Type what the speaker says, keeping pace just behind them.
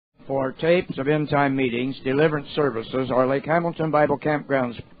For tapes of end-time meetings, deliverance services, or Lake Hamilton Bible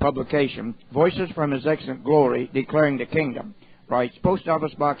Campground's publication, Voices from His Excellent Glory, Declaring the Kingdom, writes Post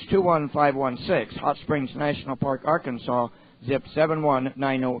Office Box 21516, Hot Springs National Park, Arkansas, zip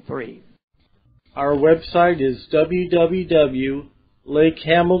 71903. Our website is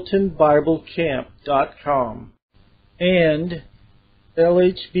www.lakehamiltonbiblecamp.com and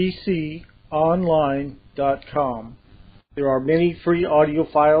lhbconline.com. There are many free audio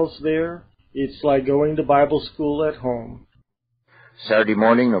files there. It's like going to Bible school at home. Saturday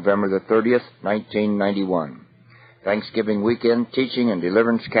morning, November the 30th, 1991. Thanksgiving weekend teaching and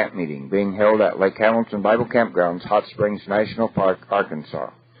deliverance camp meeting being held at Lake Hamilton Bible Campgrounds, Hot Springs National Park, Arkansas.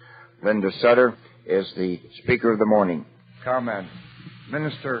 Linda Sutter is the speaker of the morning. Comment.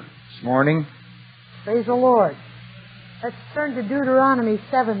 Minister this morning. Praise the Lord. Let's turn to Deuteronomy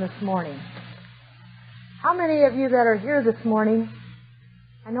 7 this morning. How many of you that are here this morning,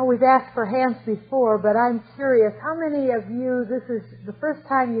 I know we've asked for hands before, but I'm curious, how many of you, this is the first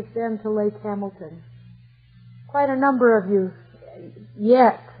time you've been to Lake Hamilton? Quite a number of you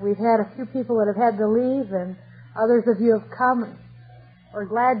yet. We've had a few people that have had to leave, and others of you have come. We're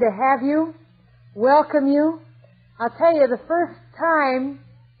glad to have you, welcome you. I'll tell you, the first time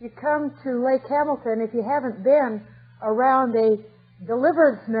you come to Lake Hamilton, if you haven't been around a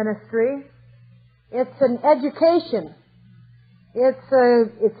deliverance ministry, it's an education. It's a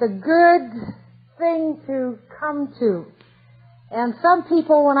good thing to come to. And some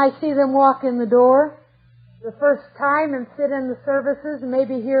people, when I see them walk in the door the first time and sit in the services and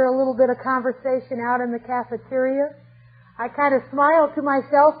maybe hear a little bit of conversation out in the cafeteria, I kind of smile to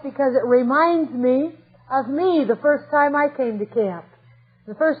myself because it reminds me of me the first time I came to camp.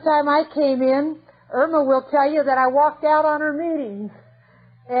 The first time I came in, Irma will tell you that I walked out on her meetings.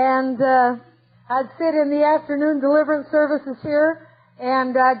 And I'd sit in the afternoon deliverance services here,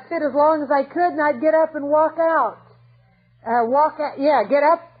 and I'd sit as long as I could, and I'd get up and walk out. Get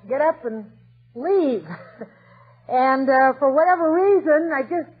up and leave. And for whatever reason, I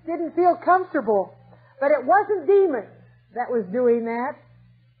just didn't feel comfortable. But it wasn't demons that was doing that.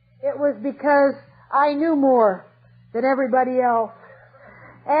 It was because I knew more than everybody else.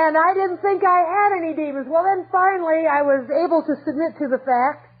 And I didn't think I had any demons. Well, then finally I was able to submit to the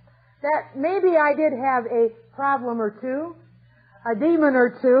fact that maybe I did have a problem or two, a demon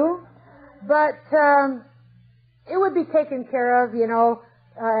or two, but it would be taken care of, in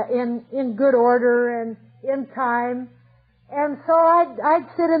good order and in time. And so I'd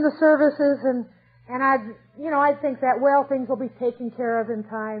sit in the services and I'd think that, well, things will be taken care of in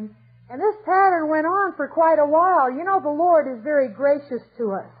time. And this pattern went on for quite a while. You know, the Lord is very gracious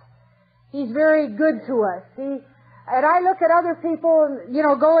to us. He's very good to us. And I look at other people,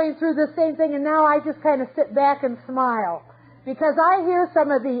 going through the same thing, and now I just kind of sit back and smile. Because I hear some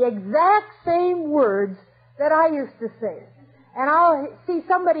of the exact same words that I used to say. And I'll see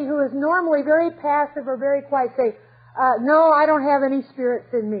somebody who is normally very passive or very quiet say, no, I don't have any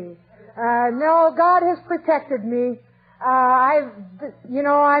spirits in me. No, God has protected me.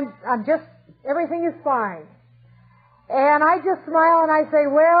 Everything is fine. And I just smile and I say,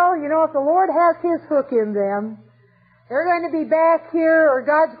 well, if the Lord has His hook in them, they're going to be back here, or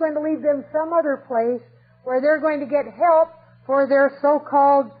God's going to lead them some other place where they're going to get help for their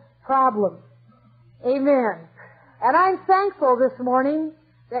so-called problem. Amen. And I'm thankful this morning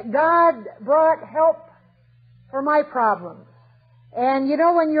that God brought help for my problems. And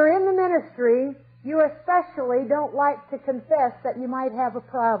when you're in the ministry, you especially don't like to confess that you might have a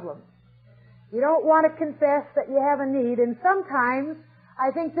problem. You don't want to confess that you have a need. And sometimes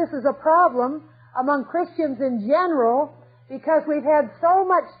I think this is a problem among Christians in general, because we've had so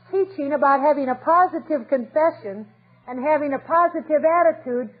much teaching about having a positive confession and having a positive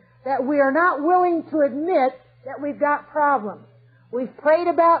attitude that we are not willing to admit that we've got problems. We've prayed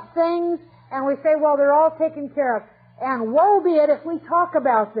about things and we say, well, they're all taken care of. And woe be it if we talk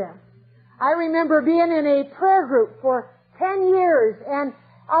about them. I remember being in a prayer group for 10 years, and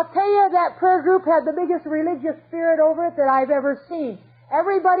I'll tell you, that prayer group had the biggest religious spirit over it that I've ever seen.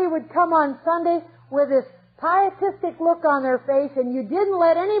 Everybody would come on Sunday with this pietistic look on their face, and you didn't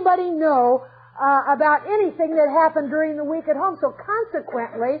let anybody know about anything that happened during the week at home. So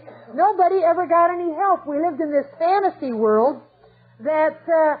consequently, nobody ever got any help. We lived in this fantasy world that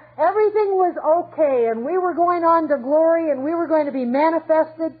everything was okay, and we were going on to glory, and we were going to be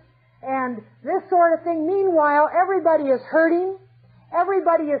manifested, and this sort of thing. Meanwhile, everybody is hurting.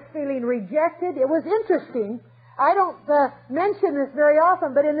 Everybody is feeling rejected. It was interesting. I don't mention this very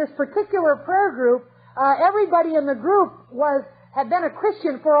often, but in this particular prayer group, everybody in the group had been a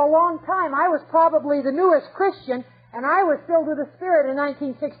Christian for a long time. I was probably the newest Christian, And I was filled with the Spirit in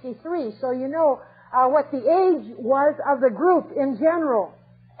 1963, so you know what the age was of the group in general.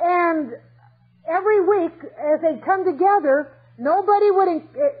 And every week, as they'd come together, nobody would,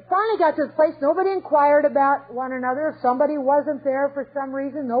 it finally got to the place, nobody inquired about one another. If somebody wasn't there for some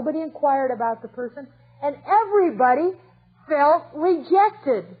reason, nobody inquired about the person. And everybody felt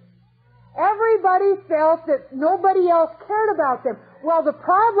rejected. Everybody felt that nobody else cared about them. Well, the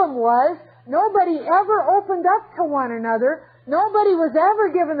problem was, nobody ever opened up to one another. Nobody was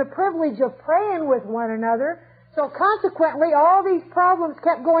ever given the privilege of praying with one another. So consequently, all these problems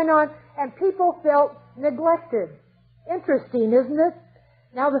kept going on, and people felt neglected. Interesting, isn't it?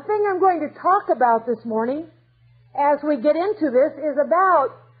 Now, the thing I'm going to talk about this morning, as we get into this, is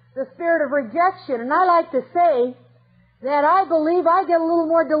about the spirit of rejection. And I like to say that I believe I get a little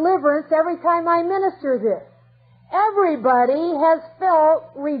more deliverance every time I minister this. Everybody has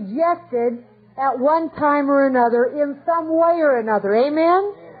felt rejected at one time or another in some way or another.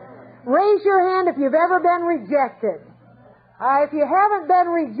 Amen? Raise your hand if you've ever been rejected. If you haven't been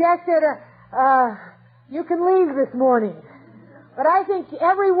rejected, you can leave this morning. But I think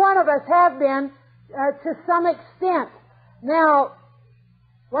every one of us have been to some extent. Now,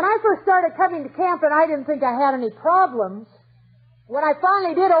 when I first started coming to camp and I didn't think I had any problems, when I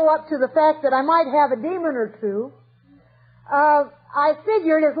finally did owe up to the fact that I might have a demon or two, I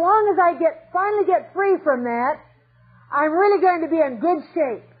figured as long as I finally get free from that, I'm really going to be in good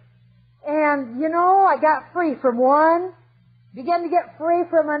shape. And, you know, I got free from one, began to get free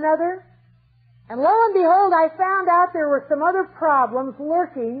from another, and lo and behold, I found out there were some other problems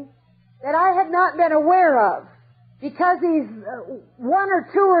lurking that I had not been aware of. Because these one or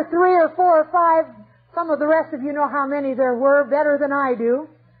two or three or four or five, some of the rest of you know how many there were better than I do.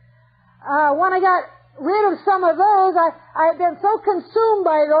 When I got rid of some of those, I had been so consumed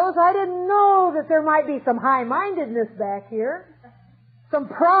by those, I didn't know that there might be some high-mindedness back here, some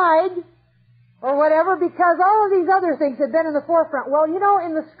pride, or whatever, because all of these other things had been in the forefront. Well, you know,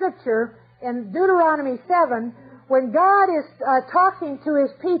 in the Scripture, in Deuteronomy 7, when God is talking to His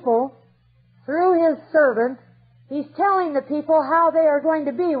people through His servant, He's telling the people how they are going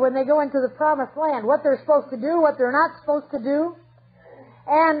to be when they go into the Promised Land, what they're supposed to do, what they're not supposed to do.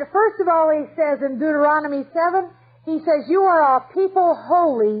 And first of all, He says in Deuteronomy 7, He says, "You are a people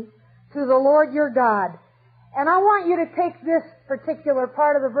holy to the Lord your God." And I want you to take this particular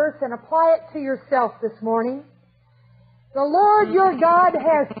part of the verse and apply it to yourself this morning. The Lord your God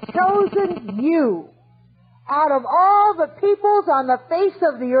has chosen you out of all the peoples on the face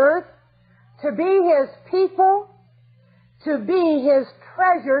of the earth to be His people, to be His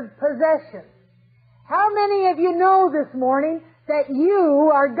treasured possession. How many of you know this morning that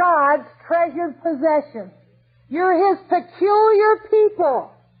you are God's treasured possession? You're His peculiar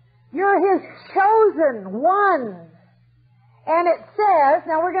people. You're His chosen ones. And it says,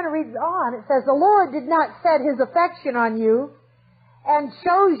 now we're going to read on, it says, "The Lord did not set His affection on you and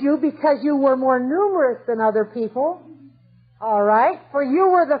chose you because you were more numerous than other people." All right? "For you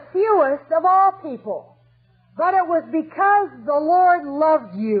were the fewest of all people. But it was because the Lord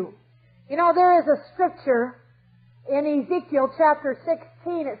loved you." You know, there is a scripture in Ezekiel chapter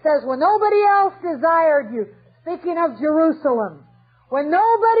 16. It says, "When nobody else desired you," speaking of Jerusalem, "when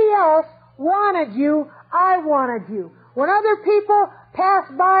nobody else wanted you, I wanted you." When other people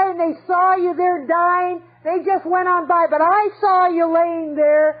passed by and they saw you there dying, they just went on by. But I saw you laying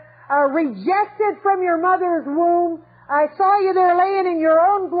there, rejected from your mother's womb. I saw you there laying in your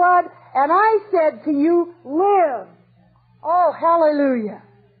own blood, and I said to you, "Live." Oh, hallelujah.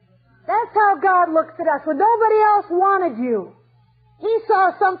 That's how God looks at us. When nobody else wanted you, He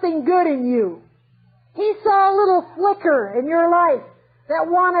saw something good in you. He saw a little flicker in your life that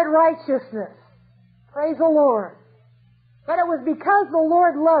wanted righteousness. Praise the Lord. But it was because the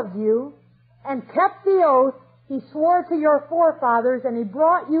Lord loved you and kept the oath He swore to your forefathers, and He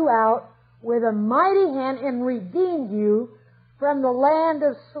brought you out with a mighty hand and redeemed you from the land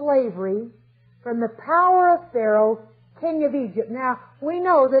of slavery, from the power of Pharaoh, king of Egypt. Now, we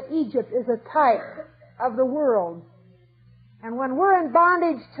know that Egypt is a type of the world. And when we're in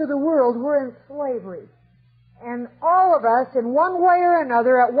bondage to the world, we're in slavery. And all of us, in one way or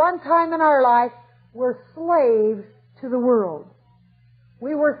another, at one time in our life, were slaves to the world.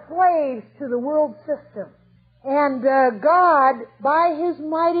 We were slaves to the world system. And God, by His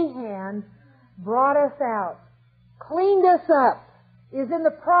mighty hand, brought us out, cleaned us up, is in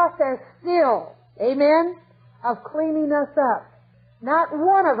the process still, amen, of cleaning us up. Not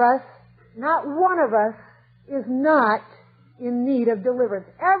one of us is not in need of deliverance.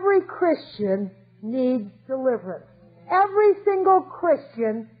 Every Christian needs deliverance. Every single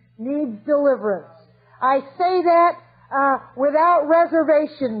Christian needs deliverance. I say that without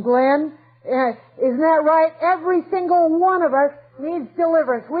reservation, Glenn. Isn't that right? Every single one of us needs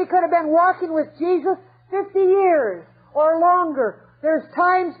deliverance. We could have been walking with Jesus 50 years or longer. There's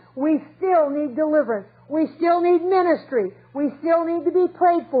times we still need deliverance. We still need ministry. We still need to be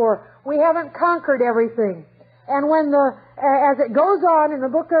prayed for. We haven't conquered everything. And when as it goes on in the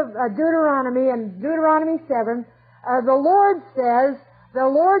book of Deuteronomy, and Deuteronomy 7, the Lord says, the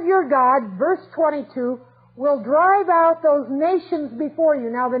Lord your God, verse 22, will drive out those nations before you.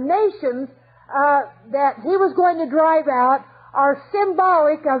 Now the nations that He was going to drive out are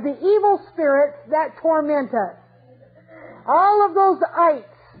symbolic of the evil spirits that torment us. All of those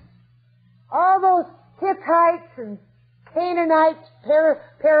ites, all those Hittites and Canaanites,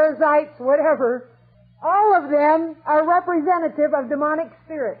 Perizzites, whatever, all of them are representative of demonic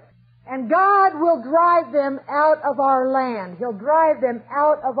spirits. And God will drive them out of our land. He'll drive them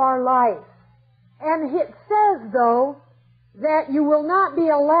out of our life. And it says, though, that you will not be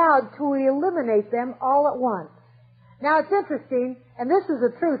allowed to eliminate them all at once. Now, it's interesting, and this is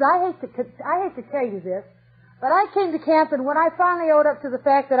the truth. I hate to tell you this, but I came to camp, and when I finally owed up to the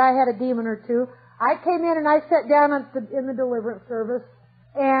fact that I had a demon or two, I came in and I sat down in the deliverance service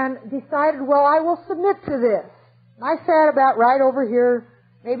and decided, well, I will submit to this. And I sat about right over here,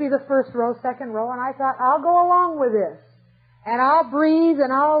 maybe the first row, second row, and I thought, I'll go along with this. And I'll breathe,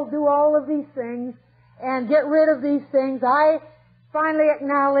 and I'll do all of these things, and get rid of these things. I finally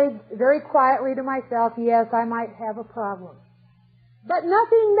acknowledged very quietly to myself, yes, I might have a problem. But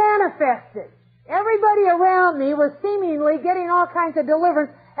nothing manifested. Everybody around me was seemingly getting all kinds of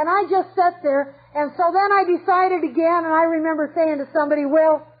deliverance, and I just sat there, and so then I decided again, and I remember saying to somebody,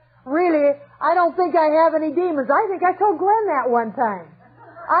 well, really, I don't think I have any demons. I think I told Glenn that one time.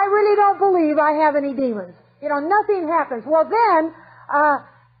 I really don't believe I have any demons. You know, nothing happens. Well, then,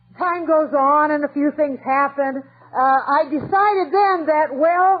 time goes on and a few things happen. I decided then that,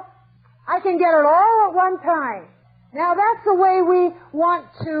 well, I can get it all at one time. Now, that's the way we want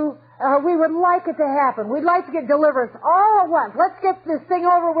to, we would like it to happen. We'd like to get deliverance all at once. Let's get this thing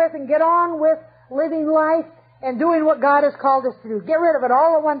over with and get on with living life and doing what God has called us to do. Get rid of it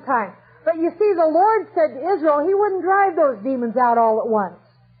all at one time. But you see, the Lord said to Israel, He wouldn't drive those demons out all at once.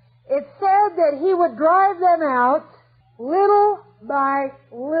 It said that He would drive them out little by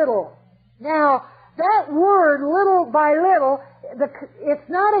little. Now, that word, little by little, it's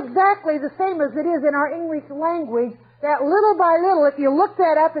not exactly the same as it is in our English language. That little by little, if you look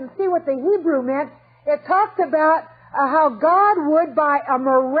that up and see what the Hebrew meant, it talked about how God would, by a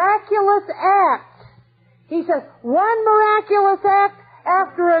miraculous act, He says, one miraculous act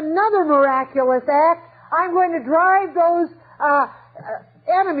after another miraculous act, I'm going to drive those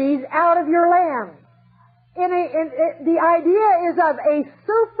enemies out of your land. The idea is of a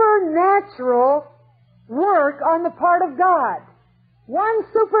supernatural work on the part of God. One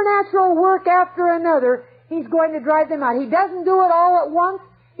supernatural work after another, He's going to drive them out. He doesn't do it all at once.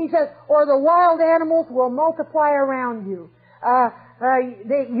 He says, or the wild animals will multiply around you.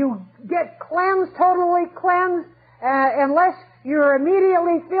 You get cleansed, totally cleansed, unless you're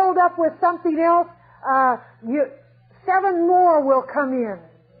immediately filled up with something else. 7 more will come in,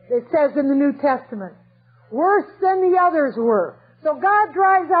 it says in the New Testament. Worse than the others were. So God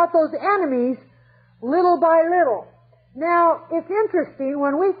drives out those enemies little by little. Now, it's interesting,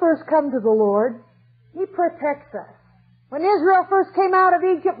 when we first come to the Lord, He protects us. When Israel first came out of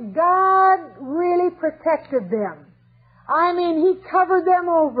Egypt, God really protected them. I mean, He covered them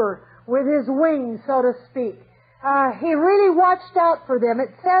over with His wings, so to speak. He really watched out for them.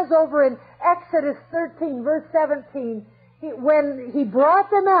 It says over in Exodus 13, verse 17, when He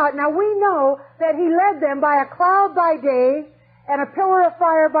brought them out, now we know that He led them by a cloud by day and a pillar of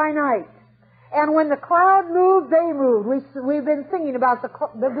fire by night. And when the cloud moved, they moved. We've been singing about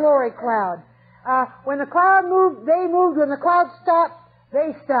the glory cloud. When the cloud moved, they moved. When the cloud stopped,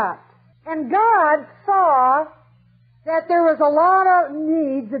 they stopped. And God saw that there was a lot of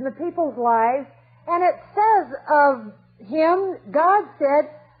needs in the people's lives, and it says of Him, God said,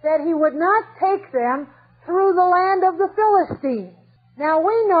 that He would not take them through the land of the Philistines. Now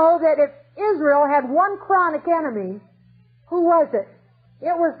we know that if Israel had one chronic enemy, who was it?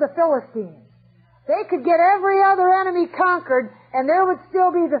 It was the Philistines. They could get every other enemy conquered, and there would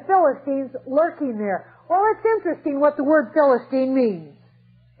still be the Philistines lurking there. Well, it's interesting what the word Philistine means.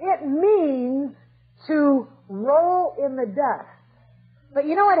 It means to roll in the dust. But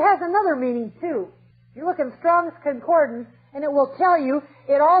you know, it has another meaning too. You look in Strong's Concordance, and it will tell you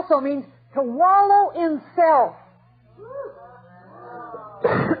it also means to wallow in self.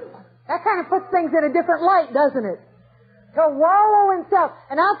 That kind of puts things in a different light, doesn't it? To wallow in self.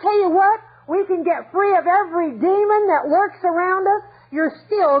 And I'll tell you what, we can get free of every demon that lurks around us, you're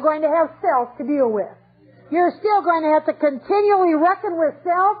still going to have self to deal with. You're still going to have to continually reckon with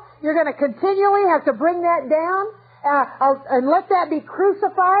self. You're going to continually have to bring that down and let that be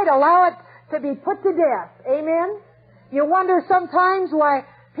crucified. Allow it to be put to death. Amen? You wonder sometimes why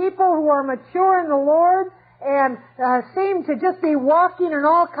people who are mature in the Lord and seem to just be walking in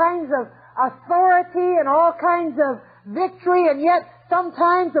all kinds of authority and all kinds of victory, and yet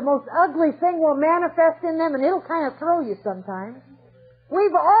sometimes the most ugly thing will manifest in them, and it'll kind of throw you sometimes.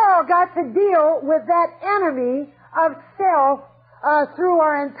 We've all got to deal with that enemy of self through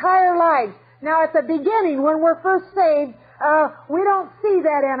our entire lives. Now, at the beginning, when we're first saved, we don't see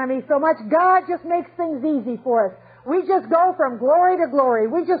that enemy so much. God just makes things easy for us. We just go from glory to glory.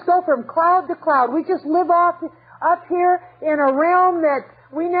 We just go from cloud to cloud. We just live up here in a realm that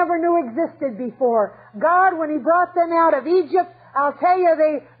we never knew existed before. God, when He brought them out of Egypt, I'll tell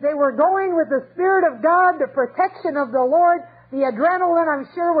you, they were going with the Spirit of God, the protection of the Lord. The adrenaline, I'm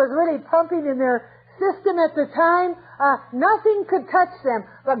sure, was really pumping in their system at the time. Nothing could touch them.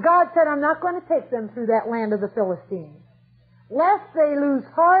 But God said, I'm not going to take them through that land of the Philistines, lest they lose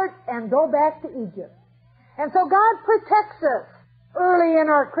heart and go back to Egypt. And so God protects us early in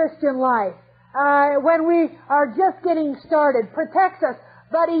our Christian life, when we are just getting started, protects us.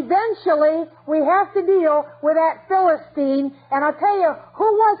 But eventually, we have to deal with that Philistine. And I'll tell you, who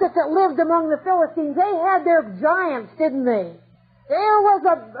was it that lived among the Philistines? They had their giants, didn't they? There was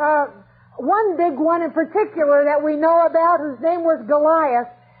one big one in particular that we know about, whose name was Goliath.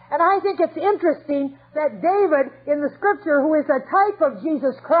 And I think it's interesting that David, in the Scripture, who is a type of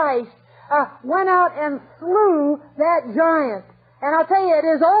Jesus Christ, went out and slew that giant. And I'll tell you, it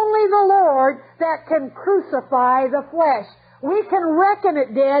is only the Lord that can crucify the flesh. We can reckon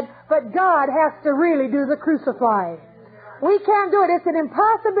it dead, but God has to really do the crucifying. We can't do it. It's an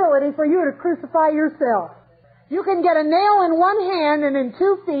impossibility for you to crucify yourself. You can get a nail in one hand and in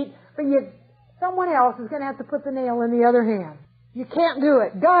 2 feet, but someone else is going to have to put the nail in the other hand. You can't do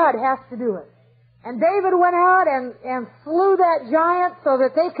it. God has to do it. And David went out and slew that giant so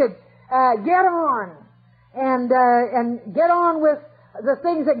that they could get on and get on with the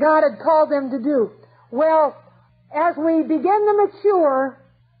things that God had called them to do. Well, as we begin to mature,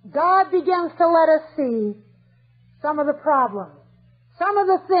 God begins to let us see some of the problems, some of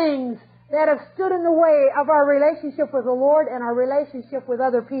the things that have stood in the way of our relationship with the Lord and our relationship with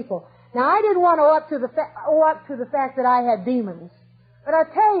other people. Now, I didn't want to owe up to the fact that I had demons, but I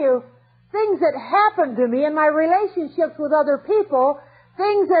tell you, things that happened to me in my relationships with other people,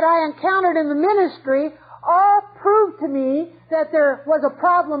 things that I encountered in the ministry, all proved to me that there was a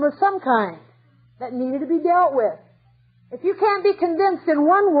problem of some kind that needed to be dealt with. If you can't be convinced in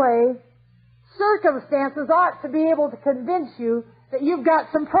one way, circumstances ought to be able to convince you that you've got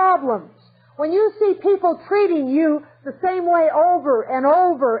some problems. When you see people treating you the same way over and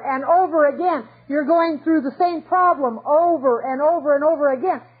over and over again, you're going through the same problem over and over and over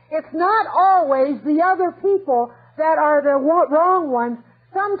again. It's not always the other people that are the wrong ones.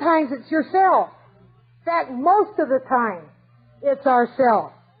 Sometimes it's yourself. In fact, most of the time, it's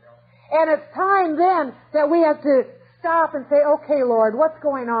ourselves. And it's time then that we have to stop and say, okay, Lord, what's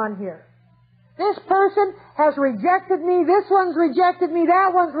going on here? This person has rejected me. This one's rejected me.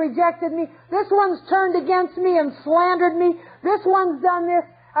 That one's rejected me. This one's turned against me and slandered me. This one's done this.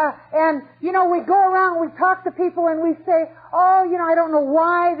 And, we go around, we talk to people and we say, I don't know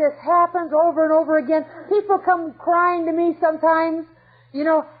why this happens over and over again. People come crying to me sometimes,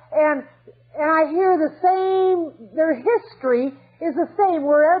 and I hear the same, their history is the same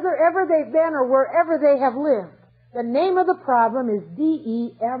wherever they've been or wherever they have lived. The name of the problem is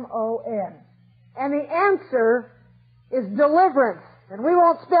DEMON. And the answer is deliverance. And we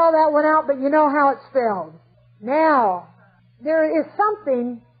won't spell that one out, but you know how it's spelled. Now, there is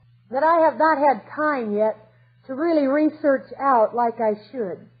something that I have not had time yet to really research out like I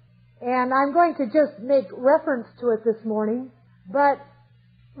should. And I'm going to just make reference to it this morning. But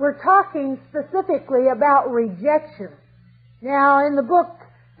we're talking specifically about rejection. Now, in the book,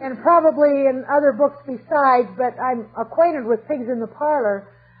 and probably in other books besides, but I'm acquainted with Pigs in the Parlor,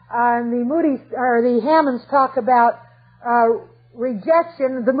 and the Hammonds talk about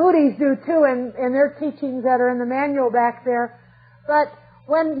rejection. The Moody's do too in their teachings that are in the manual back there. But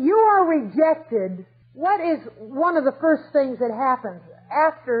when you are rejected, what is one of the first things that happens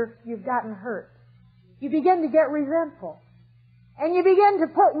after you've gotten hurt? You begin to get resentful. And you begin to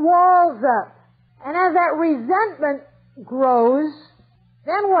put walls up. And as that resentment grows,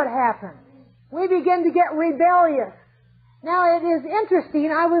 then what happens? We begin to get rebellious. Now, it is interesting.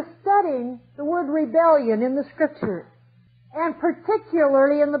 I was studying the word rebellion in the Scripture. And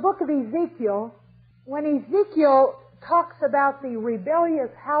particularly in the book of Ezekiel, when Ezekiel talks about the rebellious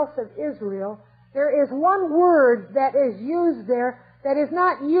house of Israel, there is one word that is used there that is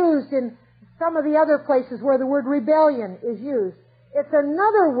not used in some of the other places where the word rebellion is used. It's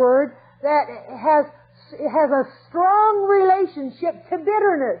another word that has a strong relationship to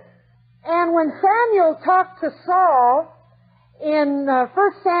bitterness. And when Samuel talked to Saul in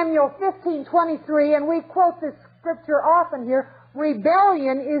 1 Samuel 15:23, and we quote this scripture often here,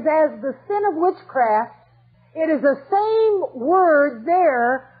 rebellion is as the sin of witchcraft. It is the same word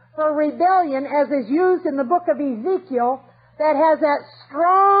there for rebellion as is used in the book of Ezekiel that has that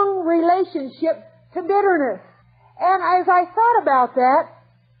strong relationship to bitterness. And as I thought about that,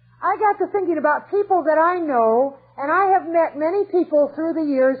 I got to thinking about people that I know, and I have met many people through the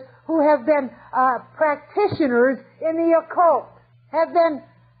years who have been practitioners in the occult, have been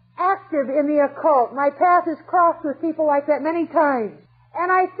active in the occult. My path is crossed with people like that many times. And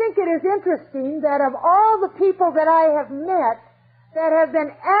I think it is interesting that of all the people that I have met that have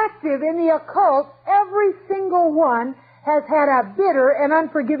been active in the occult, every single one has had a bitter and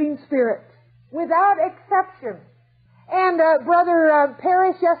unforgiving spirit, without exception. And Brother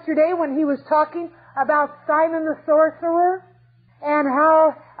Parrish yesterday, when he was talking about Simon the sorcerer and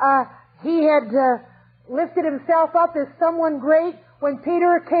how he had lifted himself up as someone great, when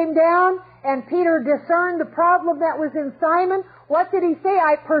Peter came down and Peter discerned the problem that was in Simon, what did he say?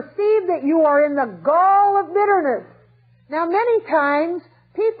 I perceive that you are in the gall of bitterness. Now, many times,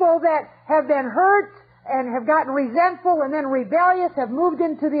 people that have been hurt and have gotten resentful and then rebellious have moved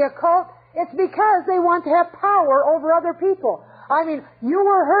into the occult. It's because they want to have power over other people. I mean, you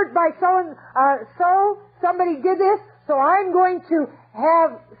were hurt by so somebody did this, so I'm going to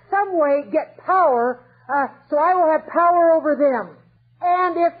have some way get power, so I will have power over them.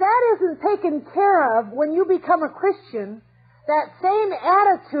 And if that isn't taken care of when you become a Christian, that same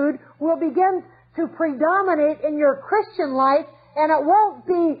attitude will begin to predominate in your Christian life, and it won't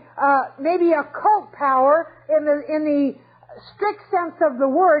be maybe occult power in the strict sense of the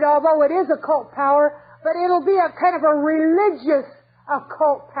word, although it is occult power, but it'll be a kind of a religious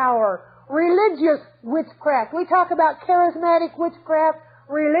occult power, religious witchcraft. We talk about charismatic witchcraft,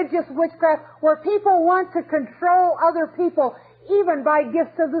 religious witchcraft, where people want to control other people, even by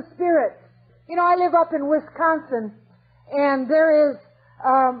gifts of the Spirit. You know, I live up in Wisconsin, and there is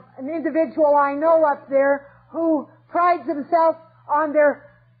an individual I know up there who prides himself on their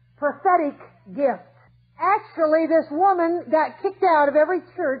prophetic gift. Actually, this woman got kicked out of every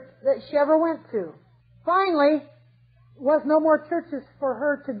church that she ever went to. Finally, was no more churches for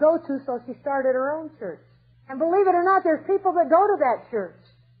her to go to, so she started her own church. And believe it or not, there's people that go to that church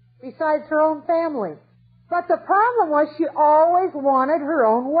besides her own family. But the problem was she always wanted her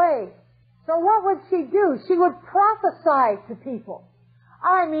own way. So what would she do? She would prophesy to people.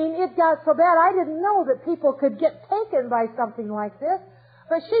 I mean, it got so bad, I didn't know that people could get taken by something like this.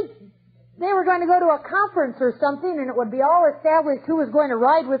 But they were going to go to a conference or something, and it would be all established who was going to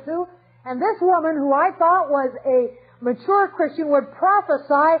ride with who. And this woman, who I thought was a mature Christian, would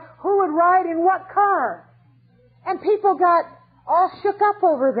prophesy who would ride in what car. And people got all shook up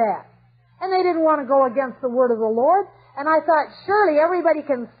over that. And they didn't want to go against the word of the Lord. And I thought, surely everybody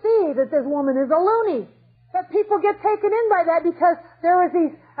can see that this woman is a loony. But people get taken in by that because there is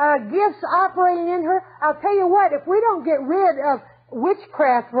these gifts operating in her. I'll tell you what, if we don't get rid of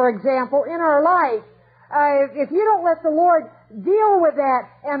witchcraft, for example, in our life, if you don't let the Lord deal with that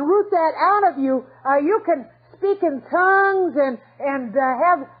and root that out of you, you can speak in tongues and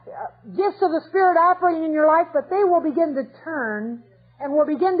have gifts of the Spirit operating in your life, but they will begin to turn and will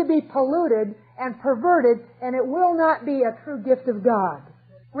begin to be polluted and perverted, and it will not be a true gift of God.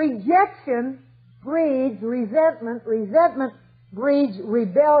 Rejection breeds resentment, resentment breeds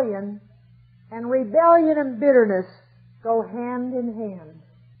rebellion, and rebellion and bitterness go hand in hand.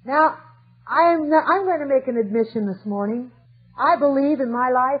 Now, I'm going to make an admission this morning. I believe in my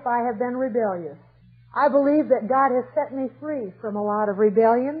life I have been rebellious. I believe that God has set me free from a lot of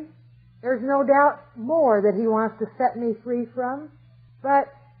rebellion. There's no doubt more that He wants to set me free from.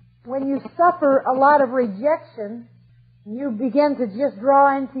 But when you suffer a lot of rejection, you begin to just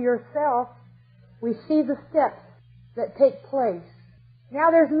draw into yourself, we see the steps that take place.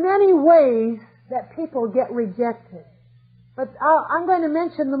 Now, there's many ways that people get rejected. But I'm going to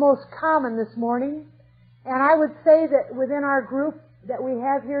mention the most common this morning. And I would say that within our group that we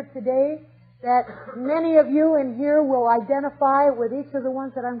have here today, that many of you in here will identify with each of the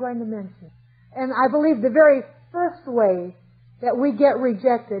ones that I'm going to mention. And I believe the very first way that we get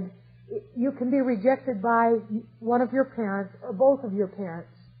rejected, you can be rejected by one of your parents or both of your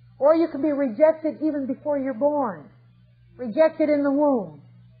parents. Or you can be rejected even before you're born. rejected in the womb.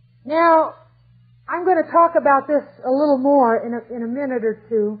 Now, I'm going to talk about this a little more in a minute or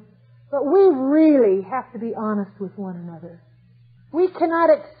two, but we really have to be honest with one another. We cannot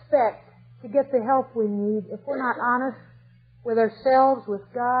expect to get the help we need if we're not honest with ourselves, with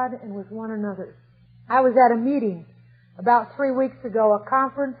God, and with one another. I was at a meeting about 3 weeks ago, a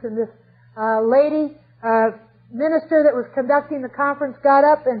conference, and this lady, minister that was conducting the conference got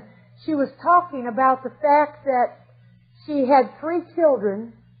up and she was talking about the fact that she had 3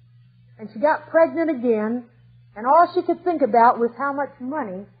 children and she got pregnant again, and all she could think about was how much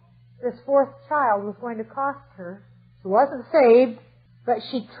money this 4th child was going to cost her. She wasn't saved, but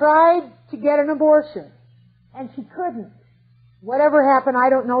she tried to get an abortion, and she couldn't. Whatever happened, I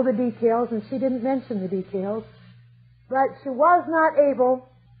don't know the details, and she didn't mention the details, but she was not able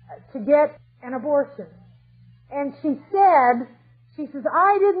to get an abortion. And she says,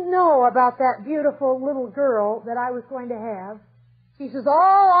 I didn't know about that beautiful little girl that I was going to have. She says,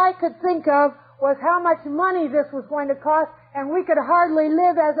 all I could think of was how much money this was going to cost, and we could hardly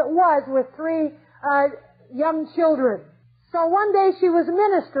live as it was with 3 young children. So one day she was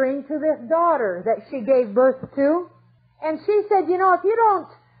ministering to this daughter that she gave birth to, and she said, if you don't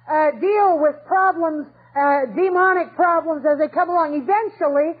deal with problems, demonic problems as they come along,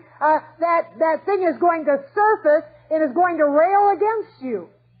 eventually that thing is going to surface and is going to rail against you.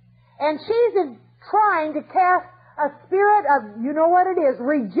 And she's trying to cast a spirit of, you know what it is,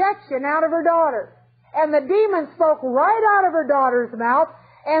 rejection out of her daughter. And the demon spoke right out of her daughter's mouth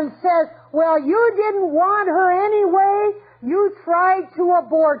and says, well, you didn't want her anyway. You tried to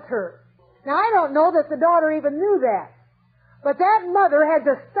abort her. Now, I don't know that the daughter even knew that. But that mother had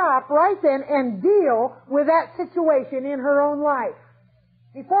to stop right then and deal with that situation in her own life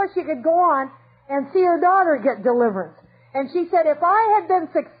before she could go on and see her daughter get deliverance. And she said, if I had been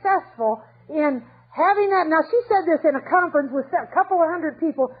successful in having that, now she said this in a conference with a couple of hundred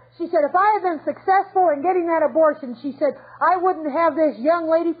people, she said, if I had been successful in getting that abortion, she said, I wouldn't have this young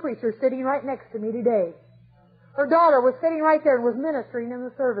lady preacher sitting right next to me today. Her daughter was sitting right there and was ministering in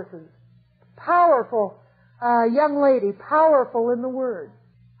the services. Powerful young lady, powerful in the Word.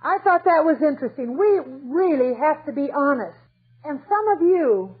 I thought that was interesting. We really have to be honest. And some of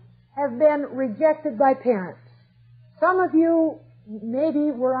you have been rejected by parents. Some of you maybe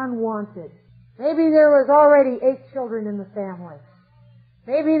were unwanted. Maybe there was already 8 children in the family.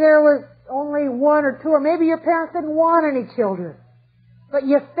 Maybe there was only 1 or 2, or maybe your parents didn't want any children. But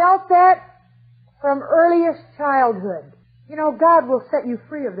you felt that from earliest childhood. God will set you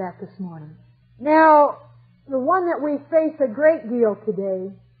free of that this morning. Now, the one that we face a great deal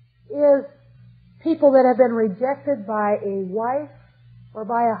today is people that have been rejected by a wife or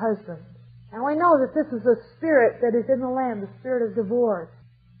by a husband. And we know that this is a spirit that is in the land, the spirit of divorce.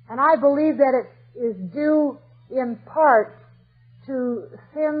 And I believe that it is due in part to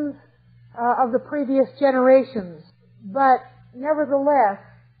sins of the previous generations. But nevertheless,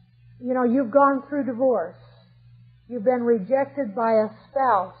 you've gone through divorce. You've been rejected by a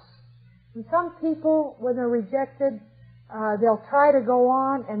spouse. And some people, when they're rejected, they'll try to go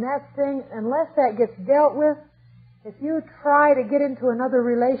on, and that thing, unless that gets dealt with, if you try to get into another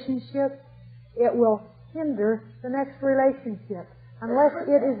relationship, it will hinder the next relationship, unless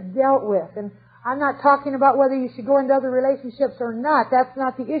it is dealt with. And I'm not talking about whether you should go into other relationships or not. That's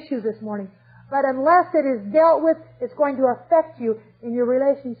not the issue this morning. But unless it is dealt with, it's going to affect you in your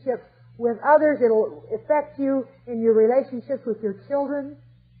relationships with others. It'll affect you in your relationships with your children,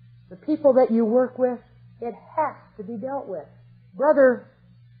 the people that you work with. It has to be dealt with. Brother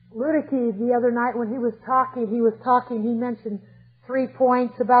Ludicky, the other night when he was talking, he mentioned 3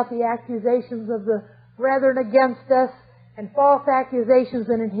 points about the accusations of the brethren against us and false accusations,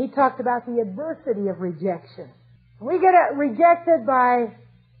 and he talked about the adversity of rejection. We get rejected by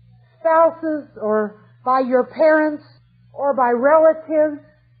spouses or by your parents or by relatives.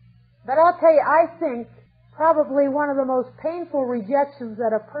 But I'll tell you, I think probably one of the most painful rejections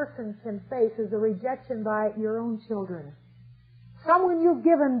that a person can face is a rejection by your own children. Someone you've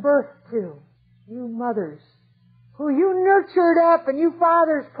given birth to, you mothers, who you nurtured up and you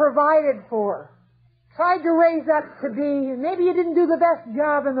fathers provided for, tried to raise up to be, maybe you didn't do the best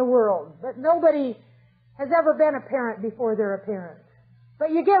job in the world, but nobody has ever been a parent before they're a parent.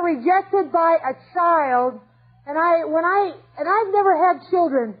 But you get rejected by a child, and I've never had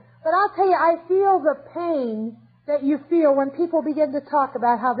children, but I'll tell you, I feel the pain that you feel when people begin to talk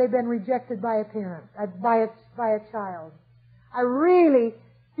about how they've been rejected by a parent, by a child. I really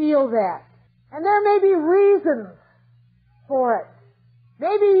feel that. And there may be reasons for it.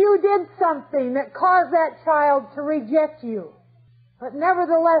 Maybe you did something that caused that child to reject you. But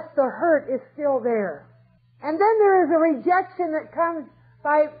nevertheless, the hurt is still there. And then there is a rejection that comes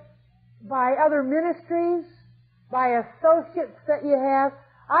by other ministries, by associates that you have.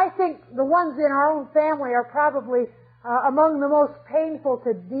 I think the ones in our own family are probably among the most painful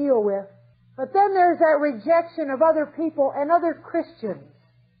to deal with. But then there's that rejection of other people and other Christians.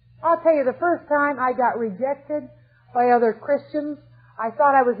 I'll tell you, the first time I got rejected by other Christians, I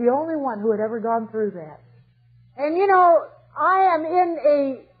thought I was the only one who had ever gone through that. And you know, I am in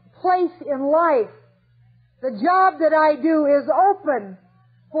a place in life. The job that I do is open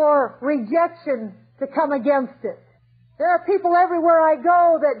for rejection to come against it. There are people everywhere I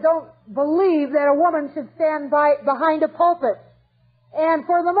go that don't believe that a woman should stand behind a pulpit. And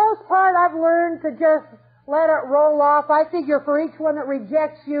for the most part, I've learned to just let it roll off. I figure for each one that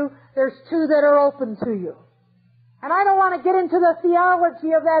rejects you, there's two that are open to you. And I don't want to get into the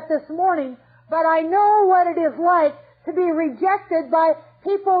theology of that this morning, but I know what it is like to be rejected by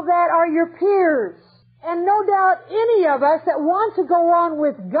people that are your peers. And no doubt any of us that want to go on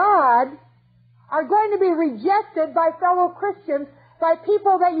with God are going to be rejected by fellow Christians, by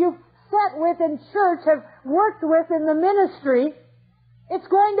people that you've sat with in church, have worked with in the ministry. It's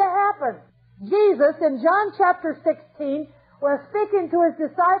going to happen. Jesus, in John chapter 16, was speaking to His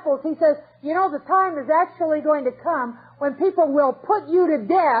disciples. He says, you know, the time is actually going to come when people will put you to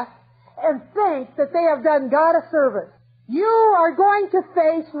death and think that they have done God a service. You are going to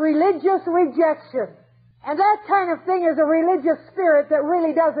face religious rejection. And that kind of thing is a religious spirit that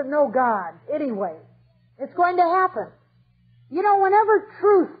really doesn't know God anyway. It's going to happen. You know, whenever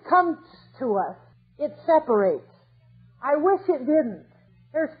truth comes to us, it separates. I wish it didn't.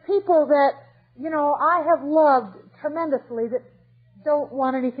 There's people that, you know, I have loved tremendously that don't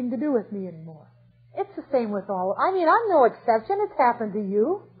want anything to do with me anymore. It's the same with all. I mean, I'm no exception. It's happened to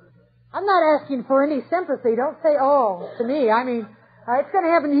you. I'm not asking for any sympathy. Don't say, oh, to me. I mean, it's going to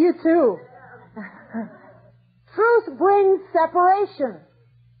happen to you too. Truth brings separation.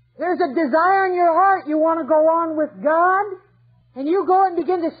 There's a desire in your heart. You want to go on with God, and you go and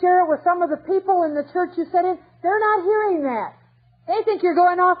begin to share it with some of the people in the church you sit in. They're not hearing that. They think you're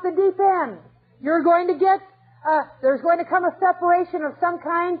going off the deep end. You're going to get, there's going to come a separation of some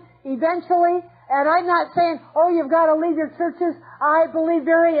kind eventually. And I'm not saying, oh, you've got to leave your churches. I believe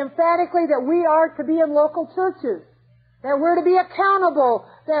very emphatically that we are to be in local churches, that we're to be accountable,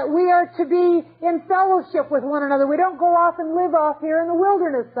 that we are to be in fellowship with one another. We don't go off and live off here in the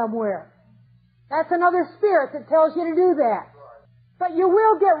wilderness somewhere. That's another spirit that tells you to do that. But you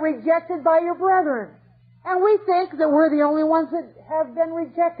will get rejected by your brethren. And we think that we're the only ones that have been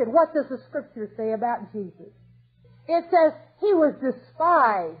rejected. What does the Scripture say about Jesus? It says, He was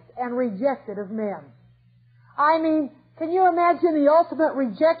despised and rejected of men. I mean, can you imagine the ultimate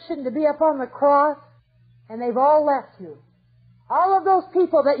rejection to be up on the cross? And they've all left you. All of those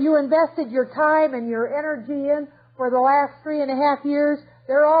people that you invested your time and your energy in for the last 3.5 years,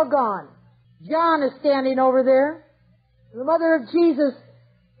 they're all gone. John is standing over there. The mother of Jesus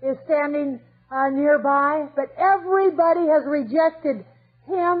is standing nearby. But everybody has rejected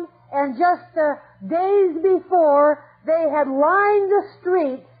Him. And just days before, they had lined the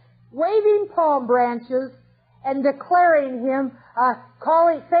streets, waving palm branches and declaring Him,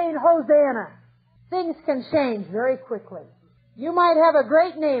 saying, Hosanna. Things can change very quickly. You might have a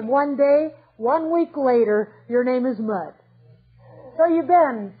great name one day, 1 week later, your name is mud. So you've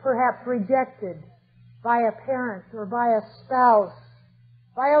been perhaps rejected by a parent or by a spouse,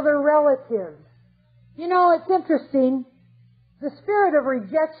 by other relatives. You know, it's interesting. The spirit of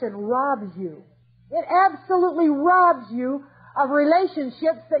rejection robs you. It absolutely robs you of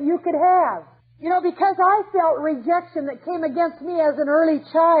relationships that you could have. You know, because I felt rejection that came against me as an early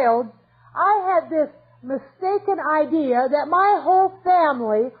child, I had this mistaken idea that my whole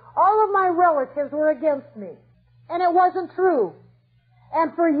family, all of my relatives were against me. And it wasn't true.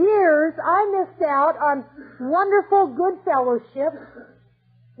 And for years, I missed out on wonderful good fellowship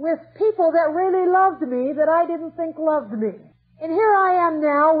with people that really loved me that I didn't think loved me. And here I am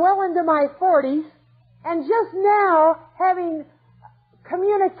now, well into my 40s, and just now having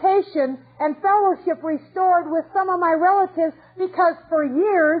communication and fellowship restored with some of my relatives because for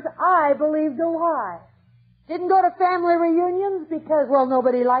years I believed a lie. Didn't go to family reunions because, well,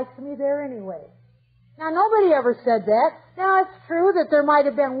 nobody likes me there anyway. Now, nobody ever said that. Now, it's true that there might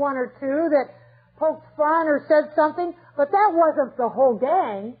have been one or two that poked fun or said something, but that wasn't the whole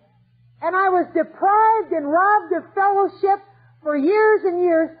gang. And I was deprived and robbed of fellowship for years and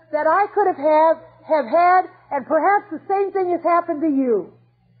years that I could have had, and perhaps the same thing has happened to you.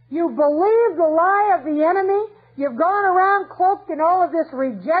 You believe the lie of the enemy. You've gone around cloaked in all of this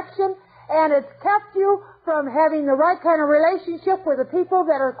rejection, and it's kept you from having the right kind of relationship with the people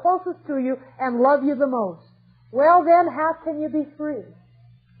that are closest to you and love you the most. Well then, how can you be free?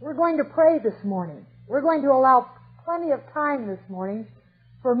 We're going to pray this morning. We're going to allow plenty of time this morning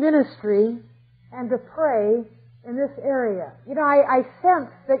for ministry and to pray in this area. You know, I sense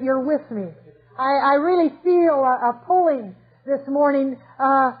that you're with me. I really feel a pulling this morning,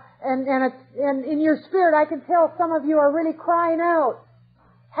 and in your spirit I can tell some of you are really crying out.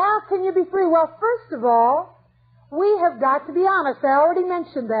 How can you be free? Well, first of all, we have got to be honest. I already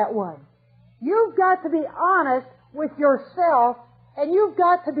mentioned that one. You've got to be honest with yourself, and you've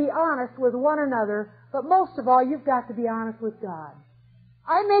got to be honest with one another, but most of all, you've got to be honest with God.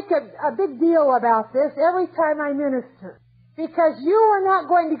 I make a big deal about this every time I minister, because you are not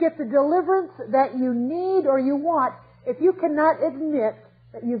going to get the deliverance that you need or you want if you cannot admit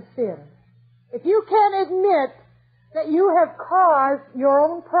that you've sinned. If you can't admit that you have caused your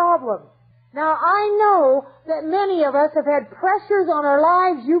own problem. Now, I know that many of us have had pressures on our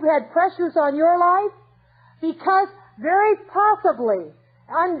lives. You've had pressures on your life because very possibly,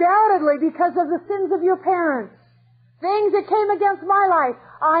 undoubtedly, because of the sins of your parents. Things that came against my life.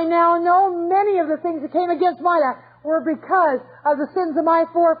 I now know many of the things that came against my life were because of the sins of my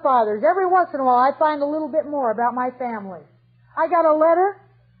forefathers. Every once in a while I find a little bit more about my family. I got a letter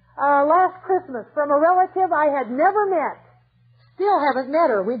last Christmas from a relative I had never met. Still haven't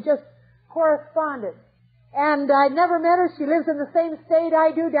met her. We just corresponded. And I'd never met her. She lives in the same state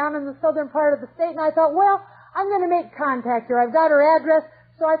I do, down in the southern part of the state. And I thought, well, I'm going to make contact here. I've got her address.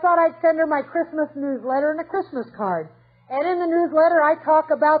 So I thought I'd send her my Christmas newsletter and a Christmas card. And in the newsletter, I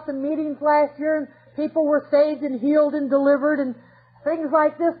talk about the meetings last year, and people were saved and healed and delivered and things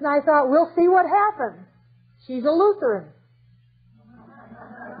like this. And I thought, we'll see what happens. She's a Lutheran.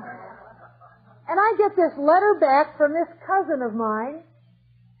 And I get this letter back from this cousin of mine,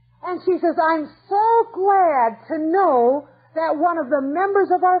 and she says, I'm so glad to know that one of the members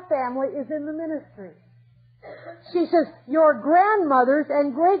of our family is in the ministry. She says, your grandmother's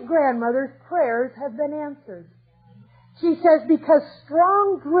and great-grandmother's prayers have been answered. She says, because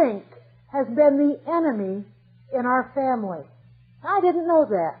strong drink has been the enemy in our family. I didn't know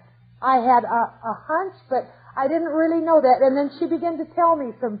that. I had a hunch, but I didn't really know that. And then she began to tell me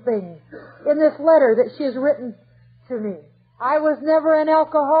some things in this letter that she has written to me. I was never an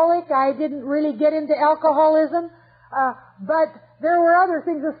alcoholic. I didn't really get into alcoholism. But there were other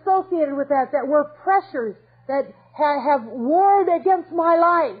things associated with that were pressures that have warred against my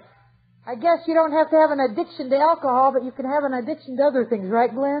life. I guess you don't have to have an addiction to alcohol, but you can have an addiction to other things, right,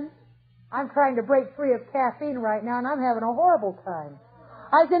 Glenn? I'm trying to break free of caffeine right now, and I'm having a horrible time.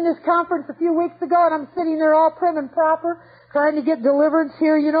 I was in this conference a few weeks ago, and I'm sitting there all prim and proper, trying to get deliverance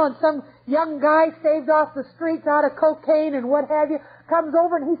here, you know, and some young guy saved off the streets out of cocaine and what have you, comes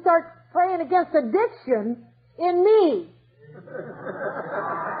over and he starts praying against addiction in me.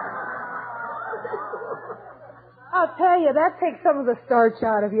 I'll tell you, that takes some of the starch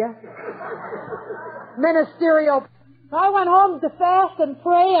out of you. Ministerial. I went home to fast and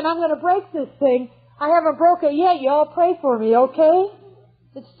pray, and I'm going to break this thing. I haven't broke it yet. You all pray for me, okay?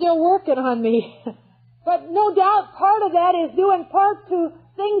 It's still working on me. But no doubt part of that is due in part to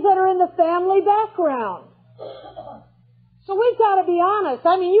things that are in the family background. So we've got to be honest.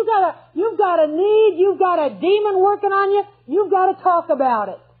 I mean, you've got a need, you've got a demon working on you, you've got to talk about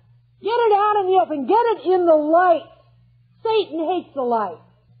it. Get it out in the open. Get it in the light. Satan hates the light.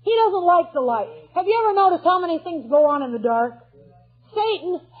 He doesn't like the light. Have you ever noticed how many things go on in the dark?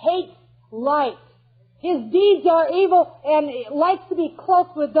 Satan hates light. His deeds are evil and likes to be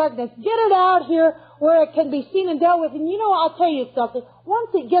cloaked with darkness. Get it out here where it can be seen and dealt with. And you know, I'll tell you something. Once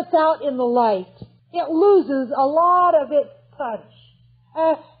it gets out in the light, it loses a lot of its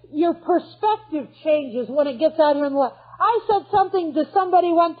punch. Your perspective changes when it gets out here in the light. I said something to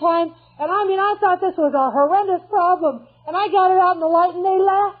somebody one time, and I thought this was a horrendous problem, and I got it out in the light, and they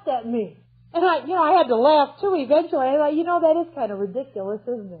laughed at me. And I had to laugh too eventually. I thought, that is kind of ridiculous,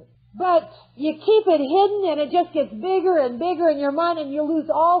 isn't it? But you keep it hidden, and it just gets bigger and bigger in your mind, and you lose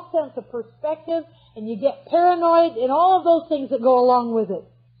all sense of perspective, and you get paranoid, and all of those things that go along with it.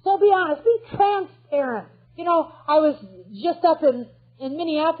 So be honest, be transparent. I was just up in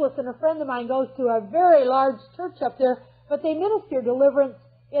Minneapolis, and a friend of mine goes to a very large church up there, but they minister deliverance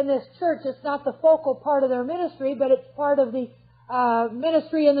in this church. It's not the focal part of their ministry, but it's part of the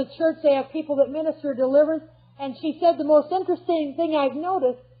ministry in the church. They have people that minister deliverance. And she said the most interesting thing I've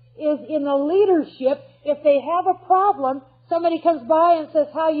noticed is in the leadership, if they have a problem, somebody comes by and says,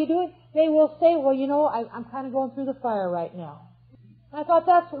 how you doing? They will say, well, I'm kind of going through the fire right now. I thought,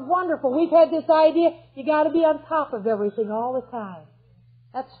 that's wonderful. We've had this idea, you got to be on top of everything all the time.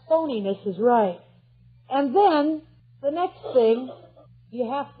 That's phoniness is right. And then, the next thing you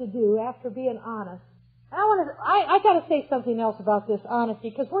have to do after being honest, I got to say something else about this honesty,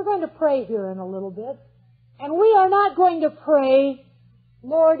 because we're going to pray here in a little bit. And we are not going to pray,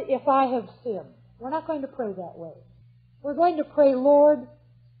 Lord, if I have sinned. We're not going to pray that way. We're going to pray, Lord,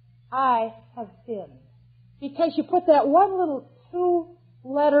 I have sinned. Because you put that one little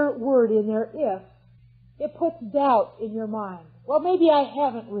 2-letter word in there, if, it puts doubt in your mind. Well, maybe I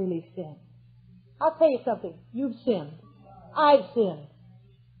haven't really sinned. I'll tell you something. You've sinned. I've sinned.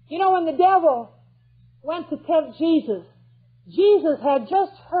 You know, when the devil went to tempt Jesus, Jesus had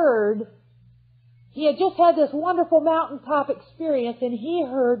just heard, he had just had this wonderful mountaintop experience, and he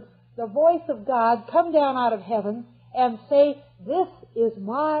heard the voice of God come down out of heaven and say, "This is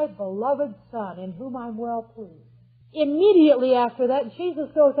my beloved Son, in whom I'm well pleased." Immediately after that,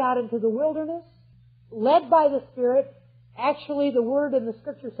 Jesus goes out into the wilderness, led by the Spirit. Actually, the word in the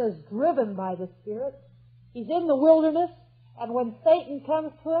Scripture says driven by the Spirit. He's in the wilderness, and when Satan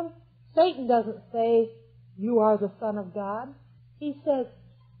comes to him, Satan doesn't say, "You are the Son of God." He says,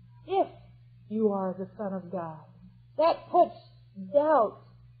 "If you are the Son of God." That puts doubt.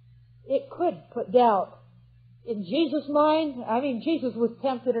 It could put doubt in Jesus' mind. I mean, Jesus was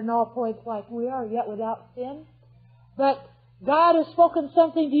tempted in all points like we are, yet without sin. But God has spoken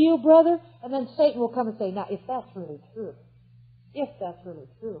something to you, brother, and then Satan will come and say, "Now, if that's really true, if that's really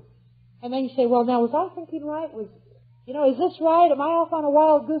true." And then you say, "Well, now, was I thinking right? Is this right? Am I off on a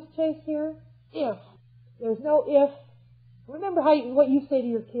wild goose chase here?" If. There's no if. Remember what you say to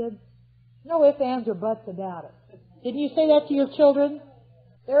your kids? No ifs, ands, or buts about it. Didn't you say that to your children?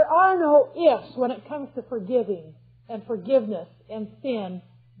 There are no ifs when it comes to forgiving and forgiveness and sin.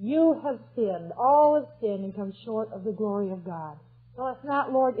 You have sinned. All have sinned and come short of the glory of God. So it's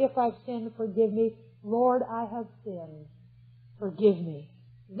not, "Lord, if I've sinned, forgive me." "Lord, I have sinned. Forgive me."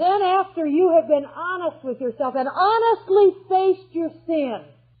 Then after you have been honest with yourself and honestly faced your sin.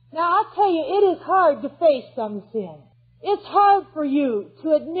 Now, I'll tell you, it is hard to face some sin. It's hard for you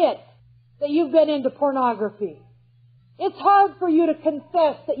to admit that you've been into pornography. It's hard for you to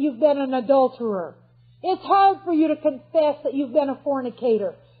confess that you've been an adulterer. It's hard for you to confess that you've been a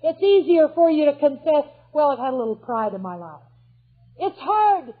fornicator. It's easier for you to confess, "Well, I've had a little pride in my life." It's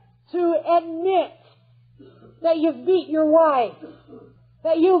hard to admit that you've beat your wife,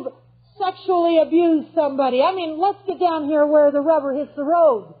 that you've sexually abused somebody. I mean, let's get down here where the rubber hits the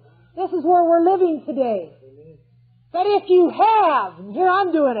road. This is where we're living today. But if you have, and here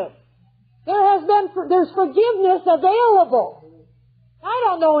I'm doing it, there's forgiveness available. I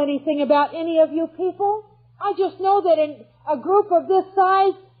don't know anything about any of you people. I just know that in a group of this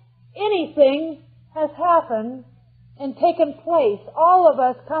size, anything has happened and taken place. All of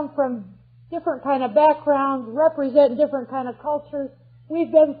us come from different kind of backgrounds, represent different kind of cultures.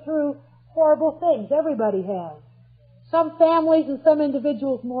 We've been through horrible things. Everybody has. Some families and some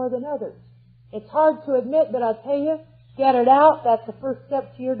individuals more than others. It's hard to admit, but I'll tell you, get it out. That's the first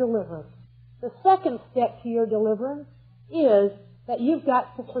step to your deliverance. The second step to your deliverance is that you've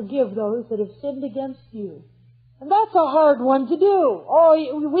got to forgive those that have sinned against you. And that's a hard one to do.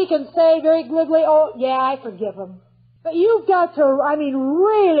 Oh, we can say very glibly, "Oh, yeah, I forgive them." But you've got to,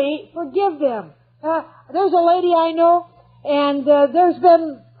 really forgive them. There's a lady I know, and there's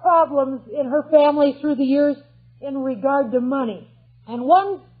been problems in her family through the years in regard to money. And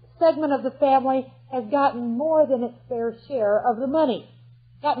one segment of the family has gotten more than its fair share of the money,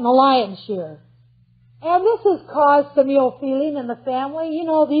 gotten the lion's share. And this has caused some ill feeling in the family. You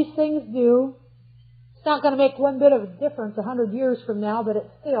know, these things do. It's not going to make one bit of a difference 100 years from now, but it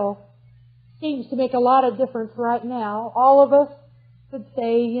still seems to make a lot of difference right now. All of us could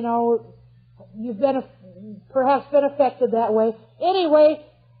say, you've perhaps been affected that way. Anyway,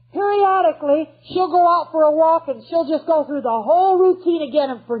 periodically, she'll go out for a walk and she'll just go through the whole routine again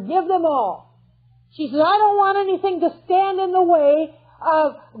and forgive them all. She says, "I don't want anything to stand in the way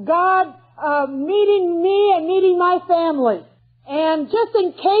of God meeting me and meeting my family. And just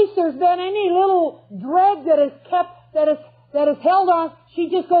in case there's been any little dread that is held on, she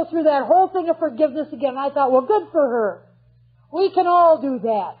just goes through that whole thing of forgiveness again." And I thought, well, good for her. We can all do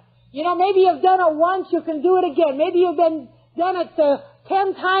that. Maybe you've done it once, you can do it again. Maybe you've done it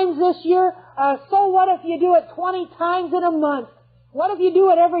 10 times this year. So what if you do it 20 times in a month? What if you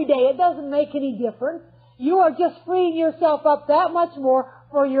do it every day? It doesn't make any difference. You are just freeing yourself up that much more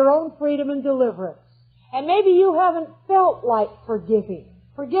for your own freedom and deliverance. And maybe you haven't felt like forgiving.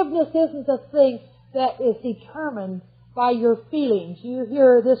 Forgiveness isn't a thing that is determined by your feelings. You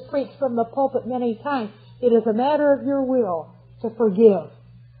hear this preached from the pulpit many times. It is a matter of your will to forgive.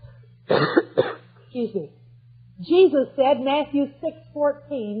 Excuse me. Jesus said, Matthew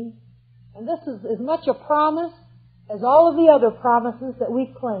 6:14, and this is as much a promise as all of the other promises that we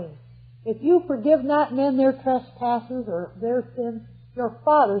claim. If you forgive not men their trespasses or their sins, your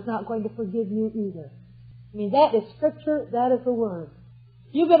Father's not going to forgive you either. I mean, that is Scripture, that is the Word.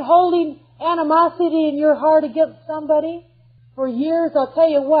 You've been holding animosity in your heart against somebody for years. I'll tell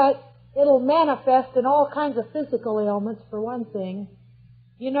you what, it'll manifest in all kinds of physical ailments, for one thing.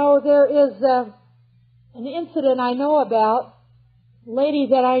 You know, there is an incident I know about, a lady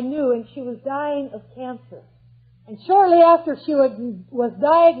that I knew, and she was dying of cancer. And shortly after she was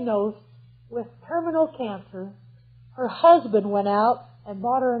diagnosed with terminal cancer, her husband went out and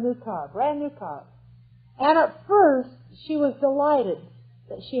bought her a new car, brand new car. And at first, she was delighted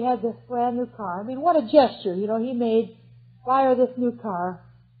that she had this brand new car. I mean, what a gesture, you know, he made, buy her this new car,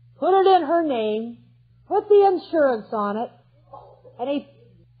 put it in her name, put the insurance on it, and he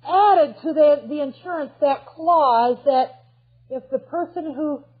added to the insurance that clause that if the person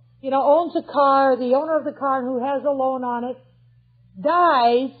who, you know, owns a car, the owner of the car who has a loan on it,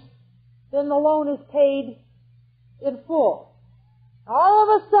 dies, then the loan is paid in full. All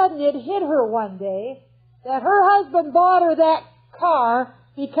of a sudden, it hit her one day that her husband bought her that car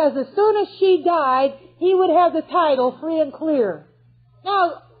because as soon as she died, he would have the title free and clear.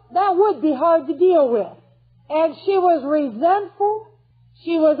 Now, that would be hard to deal with. And she was resentful.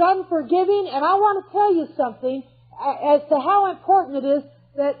 She was unforgiving. And I want to tell you something as to how important it is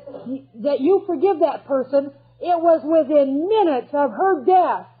that you forgive that person. It was within minutes of her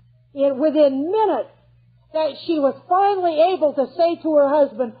death, within minutes, that she was finally able to say to her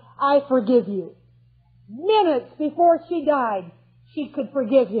husband, I forgive you. Minutes before she died, she could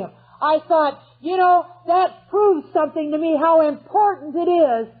forgive him. I thought, you know, that proves something to me how important it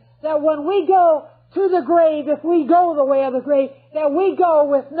is that when we go to the grave, if we go the way of the grave, that we go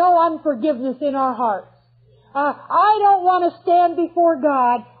with no unforgiveness in our hearts. I don't want to stand before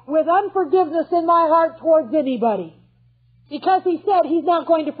God with unforgiveness in my heart towards anybody, because He said He's not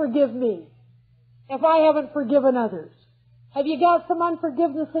going to forgive me if I haven't forgiven others. Have you got some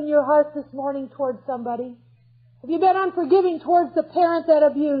unforgiveness in your heart this morning towards somebody? Have you been unforgiving towards the parent that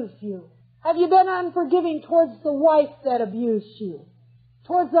abused you? Have you been unforgiving towards the wife that abused you?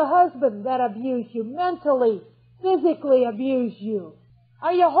 Towards the husband that abused you, mentally, physically abused you?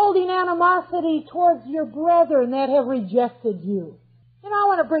 Are you holding animosity towards your brethren that have rejected you? You know, I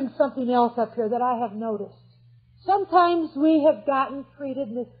want to bring something else up here that I have noticed. Sometimes we have gotten treated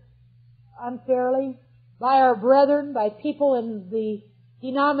unfairly by our brethren, by people in the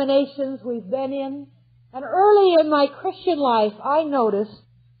denominations we've been in. And early in my Christian life, I noticed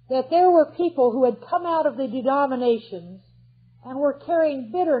that there were people who had come out of the denominations and were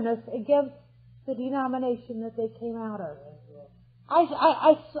carrying bitterness against the denomination that they came out of.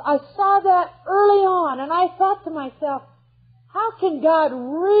 I saw that early on, and I thought to myself, how can God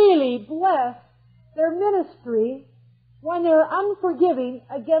really bless their ministry when they're unforgiving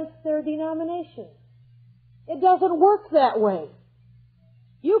against their denomination? It doesn't work that way.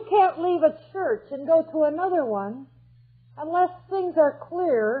 You can't leave a church and go to another one unless things are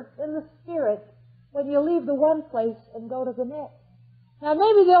clear in the Spirit when you leave the one place and go to the next. Now,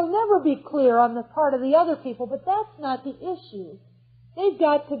 maybe they'll never be clear on the part of the other people, but that's not the issue. They've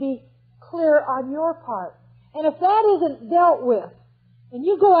got to be clear on your part. And if that isn't dealt with, and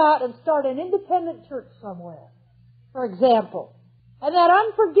you go out and start an independent church somewhere, for example, and that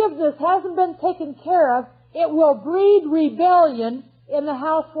unforgiveness hasn't been taken care of, it will breed rebellion in the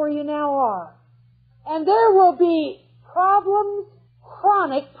house where you now are. And there will be problems,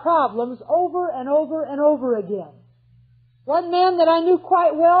 chronic problems, over and over and over again. One man that I knew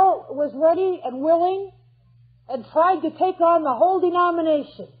quite well was ready and willing and tried to take on the whole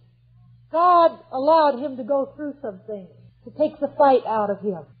denomination. God allowed him to go through some things, to take the fight out of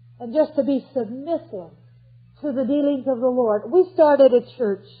him, and just to be submissive to the dealings of the Lord. We started a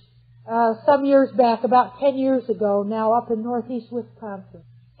church some years back, about 10 years ago now, up in northeast Wisconsin.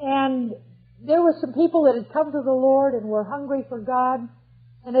 And there were some people that had come to the Lord and were hungry for God.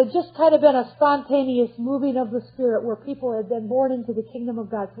 And it had just kind of been a spontaneous moving of the Spirit where people had been born into the kingdom of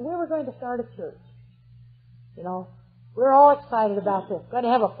God. So we were going to start a church. You know, we're all excited about this. We're going to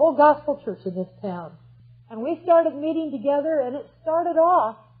have a full gospel church in this town. And we started meeting together, and it started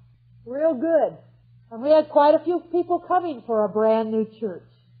off real good. And we had quite a few people coming for a brand new church.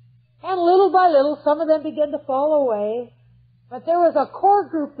 And little by little, some of them began to fall away. But there was a core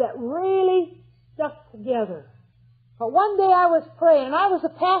group that really stuck together. But one day I was praying, and I was a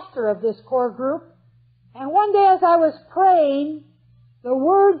pastor of this core group. And one day as I was praying, the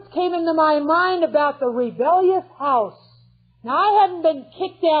words came into my mind about the rebellious house. Now, I hadn't been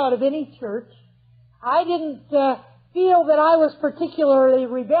kicked out of any church. I didn't feel that I was particularly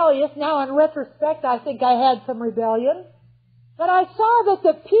rebellious. Now, in retrospect, I think I had some rebellion. But I saw that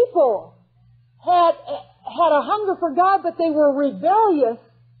the people had a hunger for God, but they were rebellious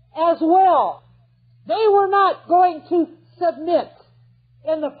as well. They were not going to submit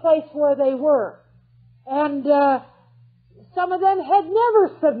in the place where they were. And some of them had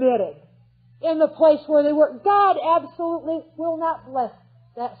never submitted in the place where they were. God absolutely will not bless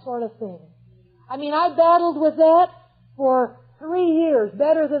that sort of thing. I mean, I battled with that for 3 years,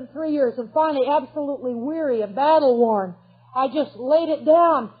 better than 3 years, and finally absolutely weary and battle-worn. I just laid it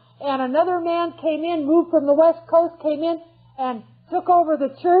down, and another man came in, moved from the West Coast, came in and took over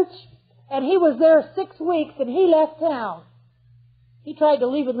the church, and he was there 6 weeks, and he left town. He tried to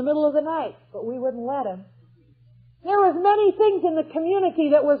leave in the middle of the night, but we wouldn't let him. There was many things in the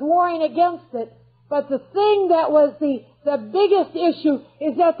community that was warring against it, but the thing that was the biggest issue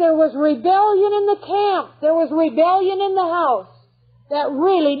is that there was rebellion in the camp. There was rebellion in the house that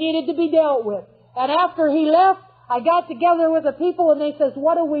really needed to be dealt with. And after he left, I got together with the people and they says,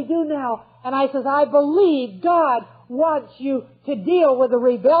 what do we do now? And I says, I believe God wants you to deal with the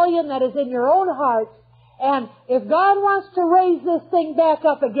rebellion that is in your own hearts. And if God wants to raise this thing back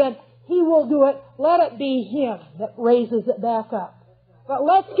up again, He will do it. Let it be Him that raises it back up. But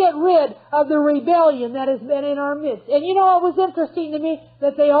let's get rid of the rebellion that has been in our midst. And you know, it was interesting to me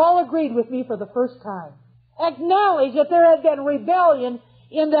that they all agreed with me for the first time. Acknowledged that there had been rebellion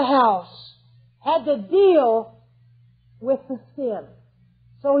in the house. Had to deal with the sin.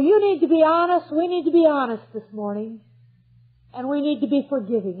 So you need to be honest. We need to be honest this morning. And we need to be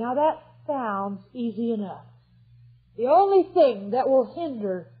forgiving. Now that sounds easy enough. The only thing that will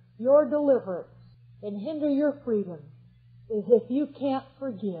hinder your deliverance and hinder your freedom is if you can't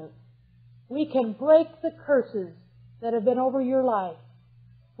forgive. We can break the curses that have been over your life.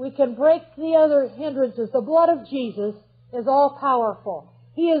 We can break the other hindrances. The blood of Jesus is all powerful.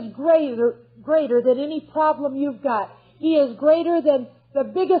 He is greater than any problem you've got. He is greater than the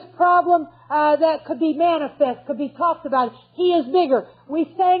biggest problem that could be manifest, could be talked about. He is bigger.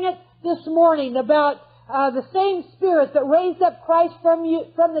 We sang it this morning about the same Spirit that raised up Christ from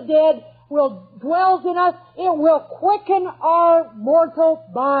the dead dwells in us. It will quicken our mortal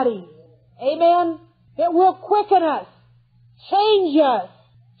bodies. Amen? It will quicken us. Change us.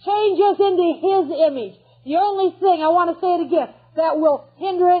 Change us into His image. The only thing, I want to say it again, that will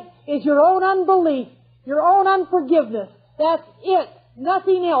hinder it is your own unbelief, your own unforgiveness. That's it.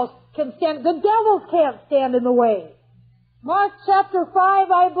 Nothing else can stand. The devil can't stand in the way. Mark chapter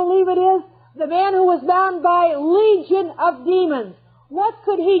 5, I believe it is, the man who was bound by legion of demons. What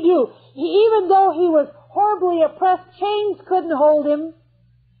could he do? Even though he was horribly oppressed, chains couldn't hold him.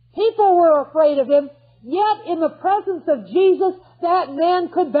 People were afraid of him. Yet in the presence of Jesus, that man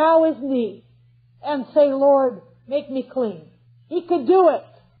could bow his knee and say, Lord, make me clean. He could do it.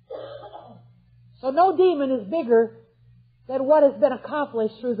 So no demon is bigger than what has been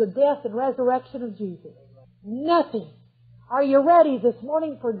accomplished through the death and resurrection of Jesus. Nothing. Are you ready this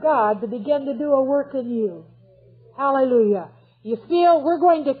morning for God to begin to do a work in you? Hallelujah. You feel we're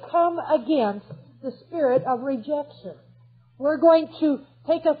going to come against the spirit of rejection. We're going to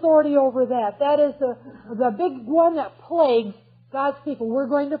take authority over that. That is the big one that plagues God's people. We're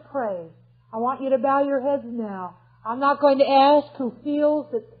going to pray. I want you to bow your heads now. I'm not going to ask who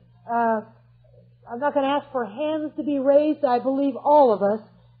feels that, I'm not going to ask for hands to be raised. I believe all of us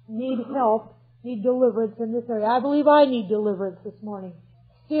need help, need deliverance in this area. I believe I need deliverance this morning.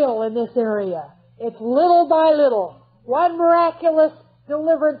 Still in this area. It's little by little. One miraculous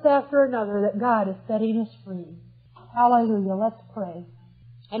deliverance after another that God is setting us free. Hallelujah. Let's pray.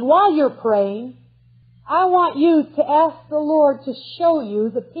 And while you're praying, I want you to ask the Lord to show you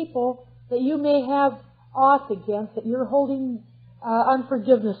the people that you may have aught against, that you're holding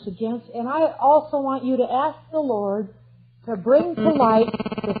unforgiveness against. And I also want you to ask the Lord to bring to light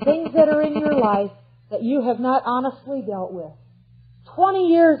the things that are in your life that you have not honestly dealt with. 20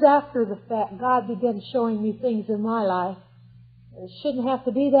 years after the fact, God began showing me things in my life. It shouldn't have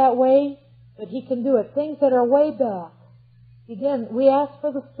to be that way, but He can do it. Things that are way back. Again, we ask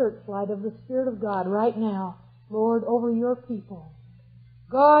for the searchlight of the Spirit of God right now, Lord, over your people.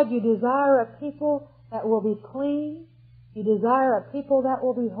 God, you desire a people that will be clean. You desire a people that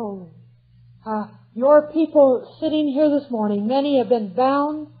will be holy. Your people sitting here this morning, many have been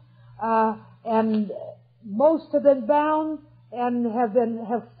bound, and most have been bound and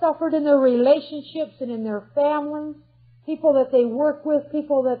have suffered in their relationships and in their families. People that they work with,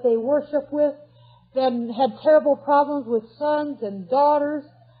 people that they worship with, then had terrible problems with sons and daughters,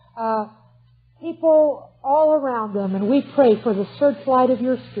 people all around them. And we pray for the searchlight of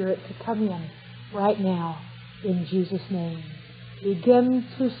your Spirit to come in right now in Jesus' name. Begin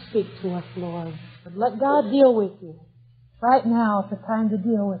to speak to us, Lord. And let God deal with you. Right now is the time to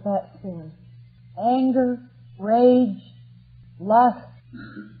deal with that sin. Anger, rage, lust,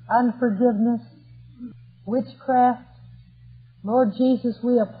 unforgiveness, witchcraft. Lord Jesus,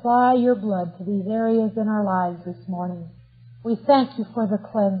 we apply your blood to these areas in our lives this morning. We thank you for the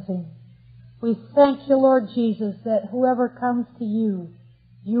cleansing. We thank you, Lord Jesus, that whoever comes to you,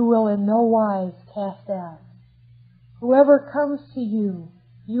 you will in no wise cast out. Whoever comes to you,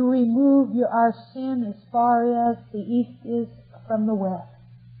 you remove our sin as far as the east is from the west.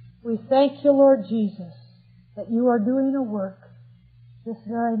 We thank you, Lord Jesus, that you are doing a work this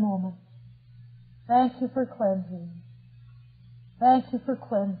very moment. Thank you for cleansing. Thank you for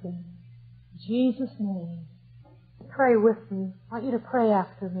cleansing. In Jesus' name. Pray with me. I want you to pray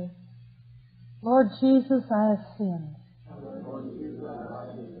after me. Lord Jesus, I have sinned.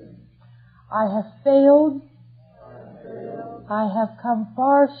 I have failed. I have come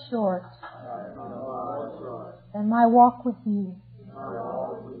far short in my walk with you.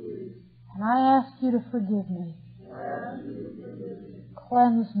 And I ask you to forgive me.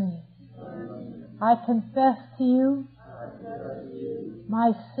 Cleanse me. I confess to you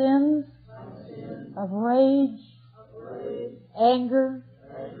my sins of rage, anger,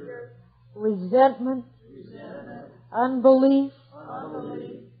 resentment, unbelief,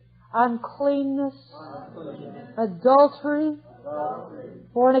 uncleanness, adultery,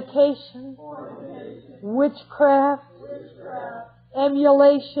 fornication, witchcraft,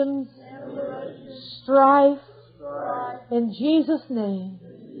 emulations, strife. In Jesus' name,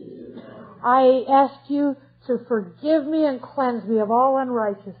 I ask you to forgive me and cleanse me of all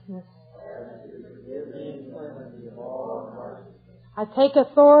unrighteousness. I take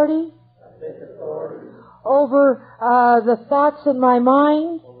authority over the thoughts in my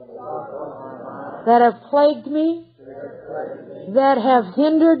mind that have plagued me, that have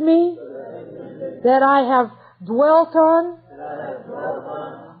hindered me, that I have dwelt on.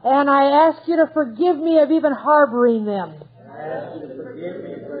 And I ask you to forgive me of even harboring them.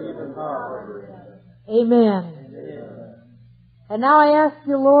 Amen. And now I ask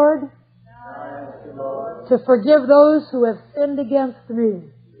you, Lord, to forgive those who have sinned against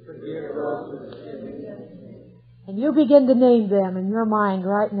me. And you begin to name them in your mind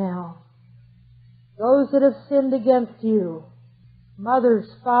right now. Those that have sinned against you. Mothers,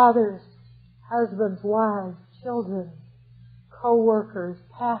 fathers, husbands, wives, children, co-workers,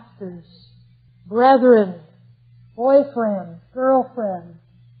 pastors, brethren, boyfriends, girlfriends.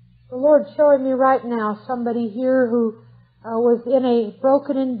 The Lord's showing me right now somebody here who was in a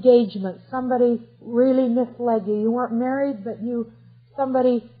broken engagement. Somebody really misled you. You weren't married, but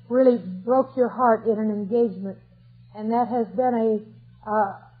somebody really broke your heart in an engagement. And that has been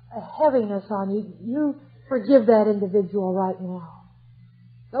a heaviness on you. You forgive that individual right now.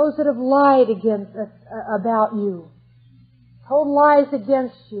 Those that have lied about you, told lies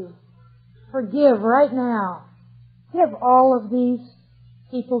against you, forgive right now. Give all of these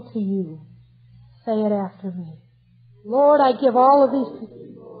people to you. Say it after me. Lord, I give all of these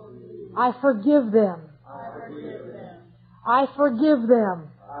people. I forgive them. I forgive them.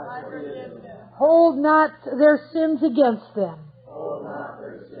 Hold not their sins against them.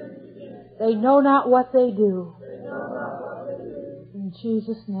 They know not what they do. In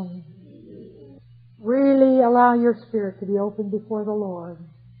Jesus' name. Really allow your spirit to be open before the Lord.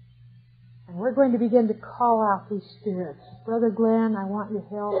 And we're going to begin to call out these spirits. Brother Glenn, I want your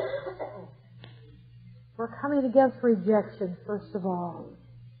help. We're coming against rejection, first of all.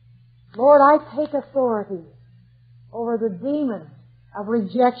 Lord, I take authority over the demon of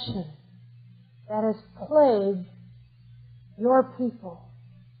rejection that has plagued your people.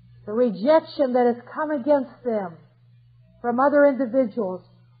 The rejection that has come against them from other individuals.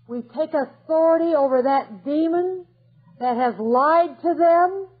 We take authority over that demon that has lied to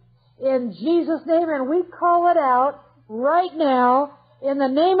them in Jesus' name, and we call it out right now in the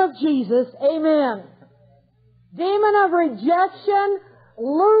name of Jesus. Amen. Demon of rejection,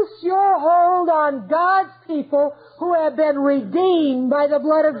 loose your hold on God's people who have been redeemed by the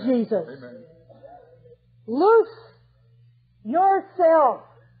blood of Jesus. Amen. Loose yourself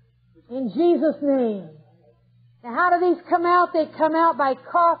in Jesus' name. Now, how do these come out? They come out by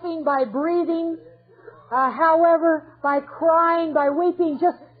coughing, by breathing, however, by crying, by weeping.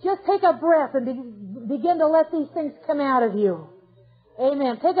 Just take a breath and begin to let these things come out of you.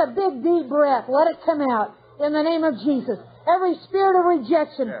 Amen. Take a big, deep breath. Let it come out in the name of Jesus. Every spirit of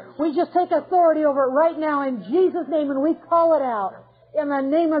rejection, we just take authority over it right now in Jesus' name, and we call it out in the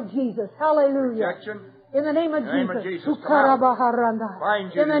name of Jesus. Hallelujah. Rejection. In the name of Jesus.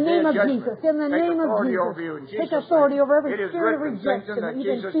 Bind you In the to name of dead Jesus. judgment. In the Take name of authority Jesus. over you in Take Jesus' authority name. over every It is spirit of written, rejection Satan, that you've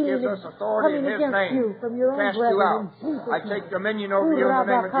been Jesus feeling gives us authority coming in His against name. you from your own Cast you brethren. out. In Jesus' I name. take dominion over you in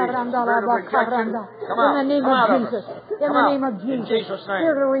the name of Jesus. Spirit of rejection, come In out. the name Come of out of Jesus. us. In Come the out. name of In Jesus. Jesus' name.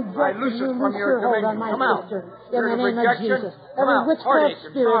 Spirit of I rejection, loose you it from loose your your hold on dominion. my Come out. sister. In Spirit the of name of rejection, Jesus. come Every out. witchcraft Heartache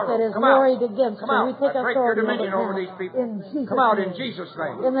and spirit sorrow, that is come out. worried against Come her, out. we take I break your authority over dominion over now. these people. In Jesus' Come out name. in Jesus'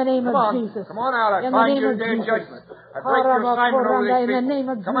 name. In the name Come of on. Jesus. Come on out. I In the bind name you of to dead Jesus. judgment. I break your assignment over these In the people. name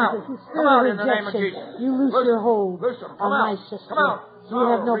of Come out. Jesus. You Come spirit out of in the name of rejection. Jesus. You loose Loose your them. hold Loose them. Come on my out. sister. Come out. You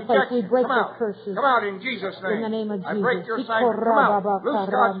have no place. We break Come your out. curses. Come out in Jesus' name. In the name of I break Jesus. your assignment. Come out. Loose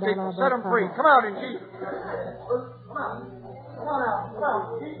God's people. Set them free. Come out in Jesus' name. Come out. Come on out. Come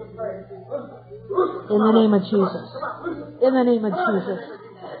out. In Jesus' name. In the name of Jesus. In the name of Jesus.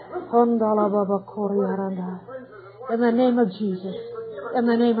 In the name of Jesus. In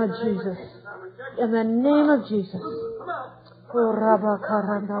the name of Jesus. In the name of Jesus.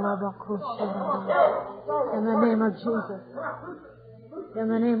 In the name of Jesus. In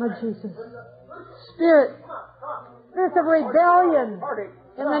the name of Jesus. Spirits of rebellion.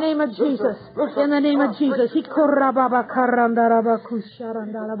 In the name of Jesus. In the name of Jesus.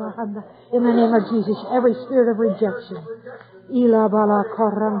 In the name of Jesus. Every spirit of rejection.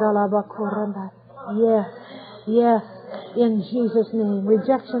 Yes. Yes. In Jesus' name.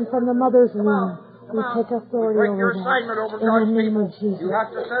 Rejection from the mother's womb. We take authority over that. In the name of Jesus. You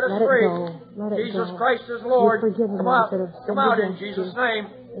have to set us Let it free. go. Let it Jesus go. Christ is Lord. You're forgiven Come out. that have Come sinned out in against Jesus' you. name.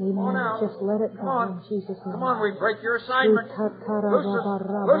 Amen. Come on out. Just let it Come go on. in Jesus' name. Come on, we break your assignment. Loose us.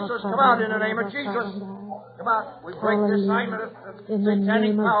 Come out in the name of Jesus. Come out. We break the assignment of In the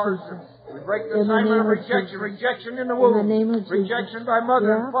satanic name of powers. Jesus. We break the In the assignment of name of rejection. Jesus. Rejection in the In womb. the name of Jesus. Rejection by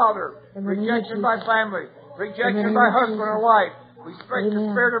mother and Yeah. father. In the name of Rejection by Jesus. family. In Rejection the by name of husband or Jesus. wife. We break the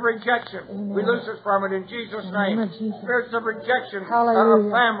Amen. spirit of rejection. Amen. We loose us from it in Jesus' In the name. name of Jesus. Spirits of rejection of Hallelujah.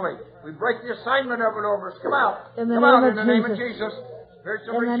 family. We break the assignment of it over us. Come out. In the Come name out of in the name of Jesus. Jesus. Spirits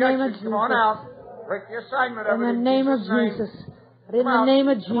of In the rejection. name of Come on Jesus. out. Break the assignment of In it the in name of Jesus' name. Jesus. In Come the out. name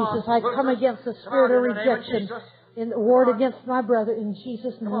of Come on. Jesus, I Loose come us. against the Come spirit out of in the name of rejection Jesus. in the ward against my brother in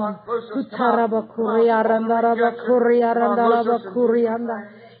Jesus' name. Come on, loose us. Come Kutarabakuriyarandarabakuriyarandarabakuriyanda.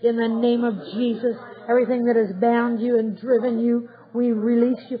 In the name of Jesus, everything that has bound you and driven you, we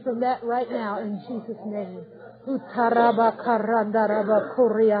release you from that right now in Jesus' name.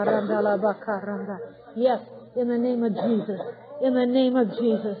 Kutarabakarandarabakuriyarandarabakaranda. Yes, in the name of Jesus. In the name of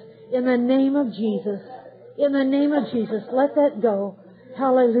Jesus. In the name of Jesus. In the name of Jesus. Let that go.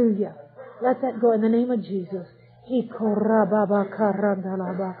 Hallelujah. Let that go in the name of Jesus.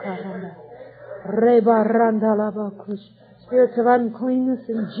 Spirits of uncleanness,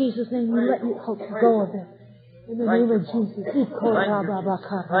 in Jesus' name, we let you go of it. In the name of Jesus.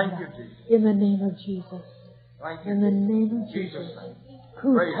 Thank you, Jesus. In the name of Jesus. Thank you, In the name of Jesus' Jesus. name.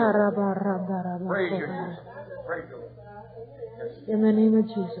 Praise you. Praise you, Kutarabarandarabakura. Jesus. Praise you. In the name of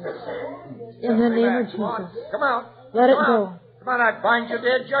Jesus. In the name of Come on. Jesus. Come out. Let it Come go. out. Come on, I bind your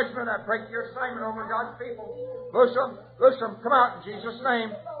dead judgment. I break your assignment over God's people. Loose them. Loose them. Come out in Jesus'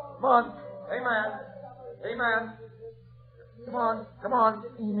 name. Come on. Amen. Amen. Come on. Come on.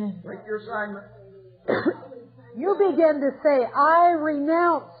 Amen. Break your assignment. You begin to say, I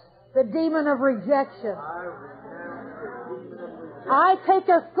renounce the demon of rejection. I take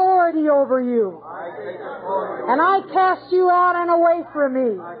authority over you. And I cast you out and away from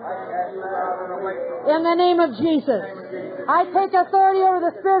me. In the name of Jesus. I take authority over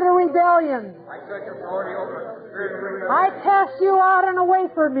the spirit of rebellion. I cast you out and away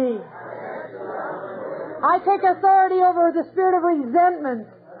from me. I take authority over the spirit of resentment.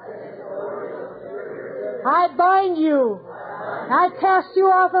 I bind you. I cast you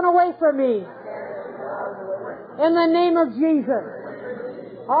off and away from me. In the name of Jesus.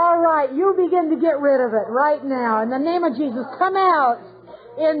 All right, you begin to get rid of it right now. In the name of Jesus, come out.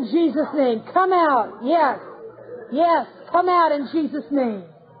 In Jesus' name, come out. Yes. Yes, come out in Jesus' name.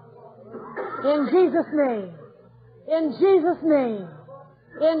 In Jesus' name. In Jesus' name.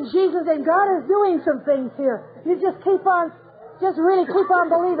 In Jesus' name. God is doing some things here. You just really keep on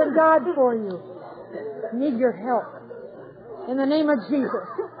believing God for you. Need your help. In the name of Jesus.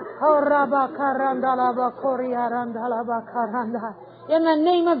 In the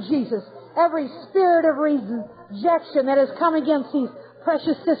name of Jesus. Every spirit of rejection that has come against these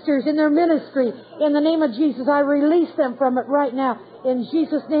precious sisters in their ministry, in the name of Jesus, I release them from it right now. In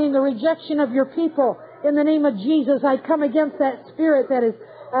Jesus' name, the rejection of your people. In the name of Jesus, I come against that spirit that has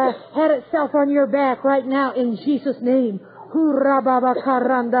had itself on your back right now. In Jesus' name.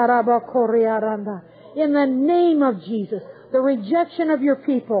 In the name of Jesus. the rejection of your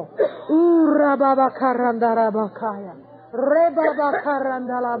people. Ooh, rababakarandalabakaya.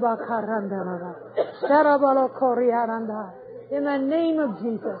 Rebabakarandalabakarandalaba. Sharabalokoriaranda. In the name of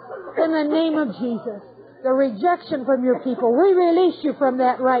Jesus. In the name of Jesus. The rejection from your people. We release you from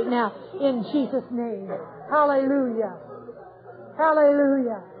that right now. In Jesus' name. Hallelujah.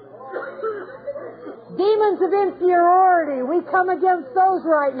 Hallelujah. Demons of inferiority. We come against those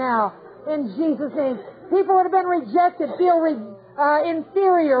right now. In Jesus' name. People that have been rejected feel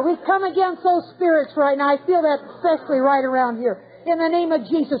inferior. We come against those spirits right now. I feel that especially right around here. In the name of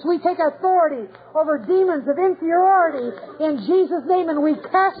Jesus, we take authority over demons of inferiority in Jesus' name, and we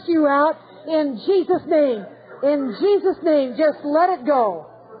cast you out in Jesus' name. In Jesus' name, just let it go.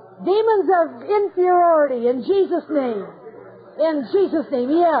 Demons of inferiority in Jesus' name. In Jesus' name,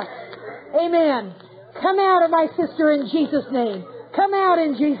 yes. Amen. Come out of my sister in Jesus' name. Come out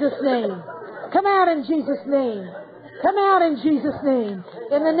in Jesus' name. Come out in Jesus' name. Come out in Jesus' name.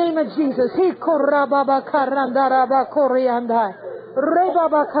 In the name of Jesus.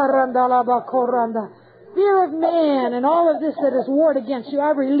 Fear of man and all of this that is warred against you,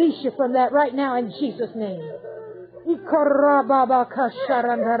 I release you from that right now in Jesus' name. Spirit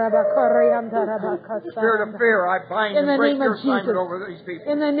of fear, I bind and break your assignment over these people.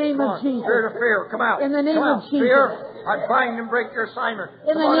 In the name of Jesus. Spirit of fear, come out. In the name of Jesus. Fear, I bind and break your assignment.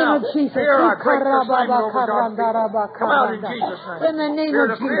 In the name of Jesus. Fear, I break your assignment over God's people. Come out in Jesus' name. In the name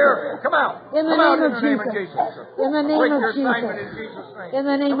of Jesus. Fear, come out. In the name of Jesus. In the name break of your Jesus. assignment in Jesus' name. In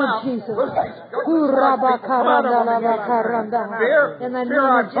the name of Jesus. Fear, In the name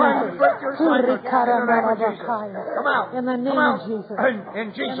of Jesus. Come out. In the name of Jesus.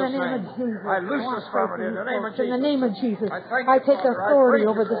 In Jesus' name. I loose us from it in the name of Jesus. In the name of Jesus. I take authority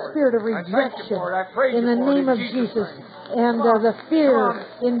over the spirit of rejection. In the name of Jesus. And the fear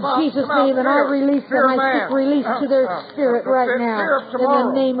in Jesus' name, and I release them. I speak release to their spirit right now. In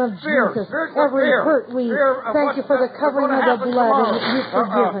the name of Jesus. Every hurt, we thank you for the covering of the blood and that you've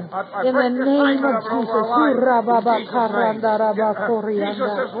forgiven. In the name of Jesus.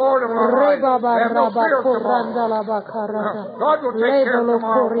 Jesus is Lord of our lives. Have no fear of tomorrow. God will take care of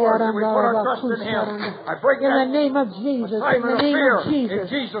tomorrow for us if we put our trust in Him. I break in that the name of Jesus. In the name of Jesus.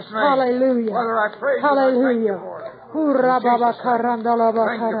 In Jesus' name. Hallelujah. Father, I praise Hallelujah. you. I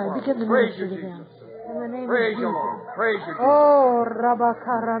thank you, Lord. Begin the Praise you, ministry Jesus. again. In the name Praise of you, Jesus. Lord. Praise you, Jesus. Oh,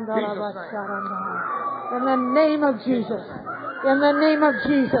 Rabakarandalabasharanda. In the name of Jesus. In the name of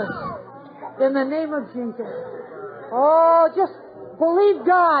Jesus. In the name of Jesus. Oh, just believe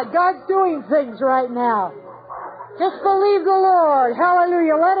God. God's doing things right now. Just believe the Lord.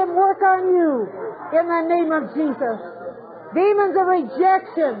 Hallelujah. Let Him work on you. In the name of Jesus. Demons of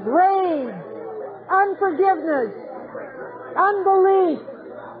rejection, rage, unforgiveness, unbelief.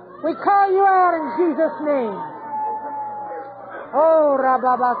 We call you out in Jesus' name. Oh,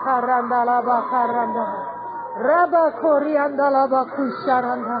 Rababakarandalabakaranda.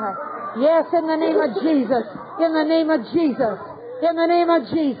 Rabakoriandalabakusharanda. Yes, in the name of Jesus. In the name of Jesus. In the name of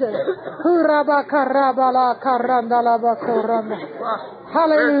Jesus.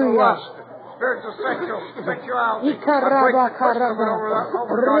 Hallelujah. Spiritual sexuality. In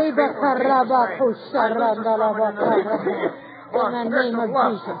the name of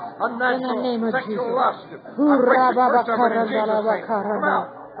Jesus. In the name of Jesus. Come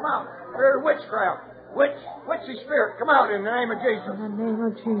out. Spirit of witchcraft. Witchy spirit, come out in the name of Jesus. In the name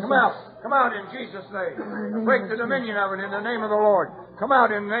of Jesus. Come out in Jesus' name. Break the dominion of it in the name of the Lord. Come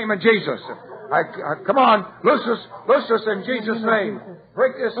out in the name of Jesus. Come on, loose us in Jesus' name.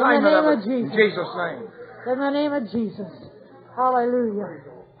 Break the assignment of it in Jesus' name. In the name of Jesus. Hallelujah.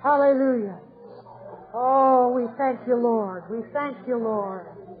 Hallelujah. Oh, we thank you, Lord. We thank you, Lord.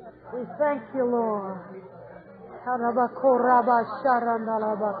 We thank you, Lord.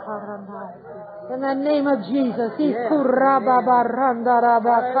 In the name of Jesus.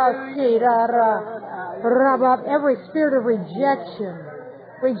 Every spirit of rejection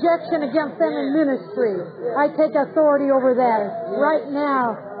against them in ministry, I take authority over that. Right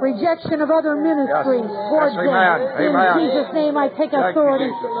now, rejection of other ministries towards them. In Jesus' name, I take authority.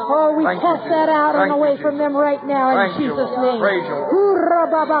 Oh, we cast that out and away from them right now in Jesus' name. Come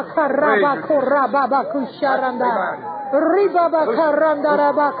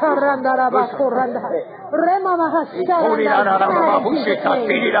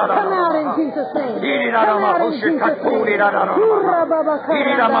out in Jesus' name. Come out in Jesus' name.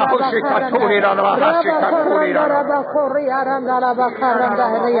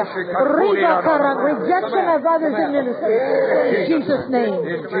 Rejection of others in ministry. In Jesus' name.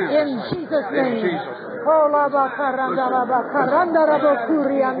 In Jesus' name.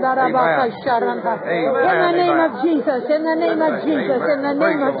 name of Jesus, in the name of Jesus, in the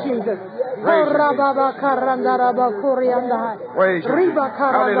name of Jesus. Praise you, Jesus.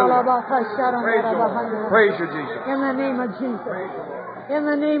 In the name of Jesus. In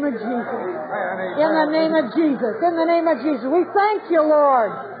the name of Jesus. In the name of Jesus. In the name of Jesus. We thank you,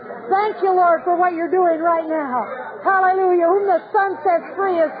 Lord. Thank you, Lord, for what you're doing right now. Hallelujah. Whom the Son sets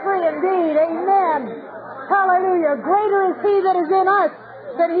free is free indeed. Amen. Hallelujah. Greater is He that is in us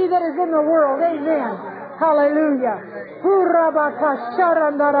than he that is in the world. Amen. Hallelujah.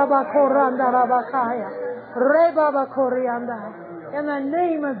 In the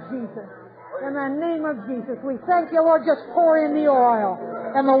name of Jesus. In the name of Jesus. We thank you, Lord. Just pour in the oil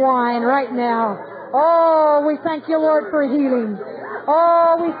and the wine right now. Oh, we thank you, Lord, for healing.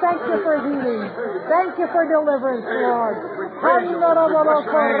 Oh, we thank you for healing. Thank you for deliverance, Lord.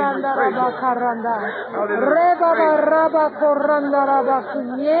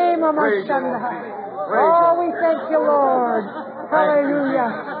 Oh, we thank you, Lord. Hallelujah.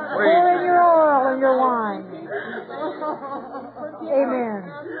 Pour in your oil and your wine. Amen.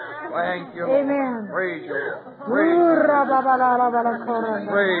 Thank you. Amen. Praise you.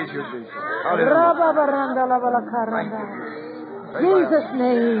 Praise you, Jesus. Jesus'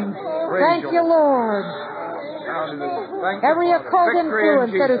 name. Thank you, Lord. Every occult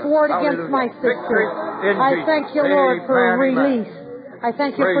influence that is warred against my sister, I thank you, Lord, for release. I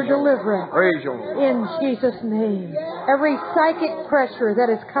thank you for deliverance. In Jesus' name. Every psychic pressure that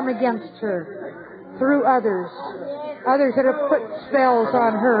has come against her through others that have put spells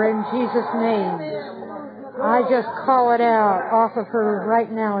on her, in Jesus' name, I just call it out off of her right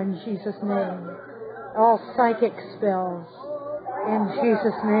now in Jesus' name. All psychic spells. In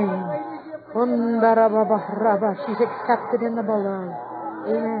Jesus' name. She's accepted in the beloved.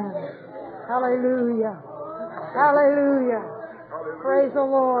 Amen. Hallelujah. Hallelujah. Praise the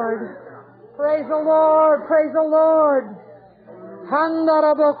Lord. Praise the Lord. Praise the Lord.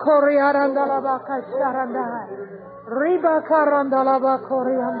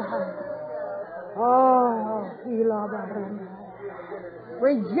 Oh,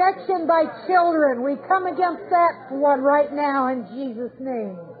 rejection by children. We come against that one right now in Jesus'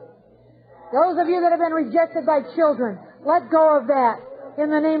 name. Those of you that have been rejected by children, let go of that in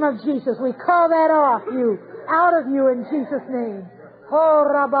the name of Jesus. We call that off you, out of you in Jesus' name. Oh,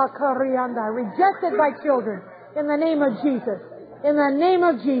 Rabakarianda, rejected by children in the name of Jesus. In the name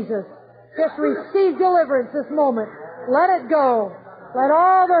of Jesus. Just receive deliverance this moment. Let it go. Let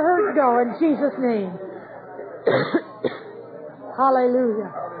all the hurt go in Jesus' name. Hallelujah.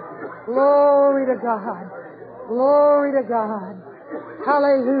 Glory to God. Glory to God.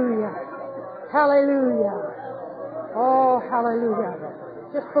 Hallelujah. Hallelujah. Oh, hallelujah.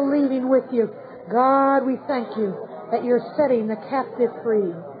 Just believing with you. God, we thank you that you're setting the captive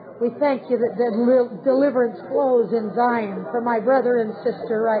free. We thank you that deliverance flows in Zion for my brother and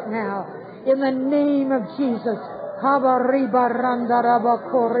sister right now. In the name of Jesus.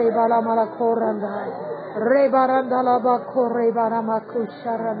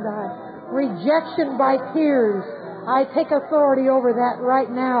 Rejection by tears. I take authority over that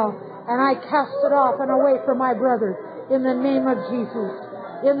right now, and I cast it off and away from my brother in the name of Jesus.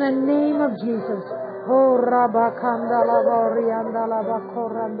 In the name of Jesus.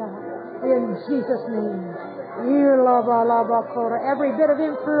 In Jesus' name. Every bit of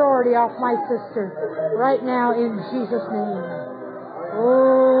inferiority off my sister right now in Jesus' name.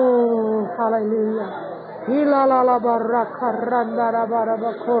 Oh, hallelujah.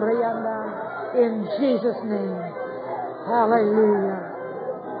 In Jesus' name. Hallelujah.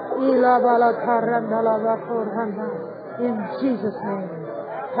 In Jesus' name.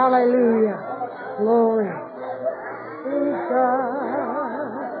 Hallelujah. Glory.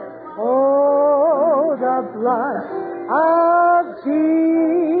 Oh, the blood of Jesus.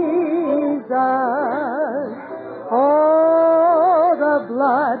 Oh, the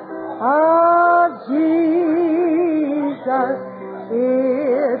blood of Jesus.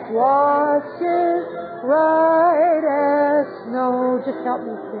 It washes white as snow. Just help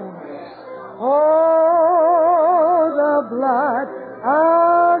me sing. Oh, the blood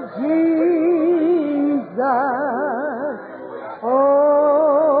of Jesus.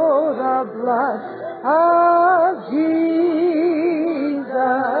 Oh, the blood of Jesus.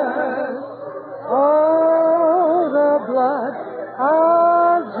 Oh, the blood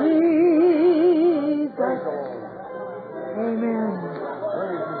of Jesus. Amen.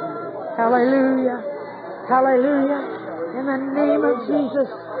 Hallelujah. Hallelujah. In the name of Jesus.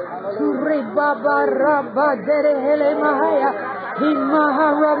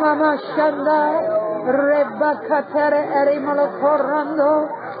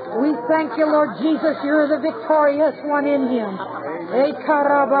 We thank you, Lord Jesus, you're the victorious one in him.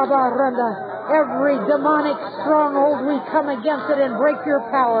 Every demonic stronghold, we come against it and break your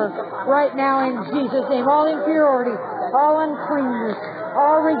power right now in Jesus' name. All impurity, all uncleanness,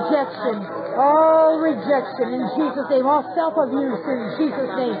 all rejection in Jesus' name. All self-abuse in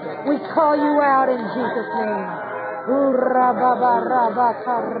Jesus' name. We call you out in Jesus' name. In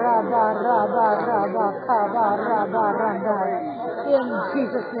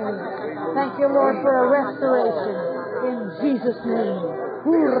Jesus' name. Thank you, Lord, for a restoration. In Jesus' name.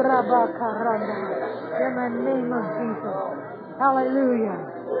 In the name of Jesus. Hallelujah.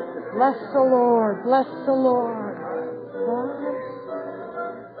 Bless the Lord. Bless the Lord.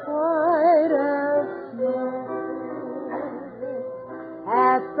 White as snow.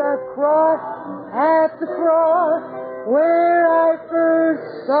 At the cross, where I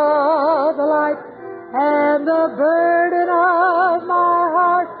first saw the light, and the burden of my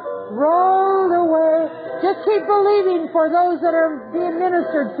heart rolled away. Just keep believing for those that are being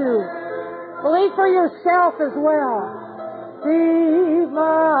ministered to. Believe for yourself as well. See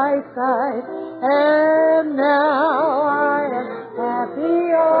my sight, and now I am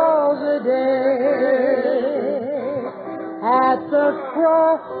happy all the day. At the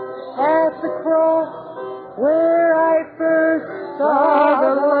cross, where I first saw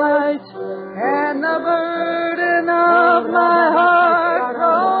the light, and the burden of my heart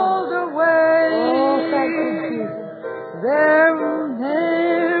rolled away. Oh, thank you, Jesus.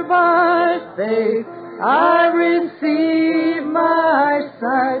 There by faith I received my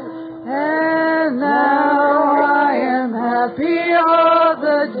sight, and now I am happy all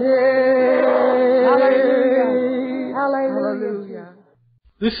the day. Hallelujah. Hallelujah.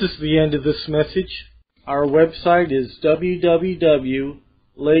 This is the end of this message. Our website is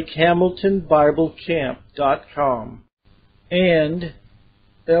www.lakehamiltonbiblecamp.com and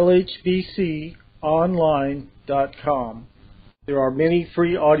lhbconline.com. There are many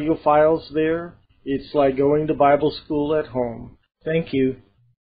free audio files there. It's like going to Bible school at home. Thank you.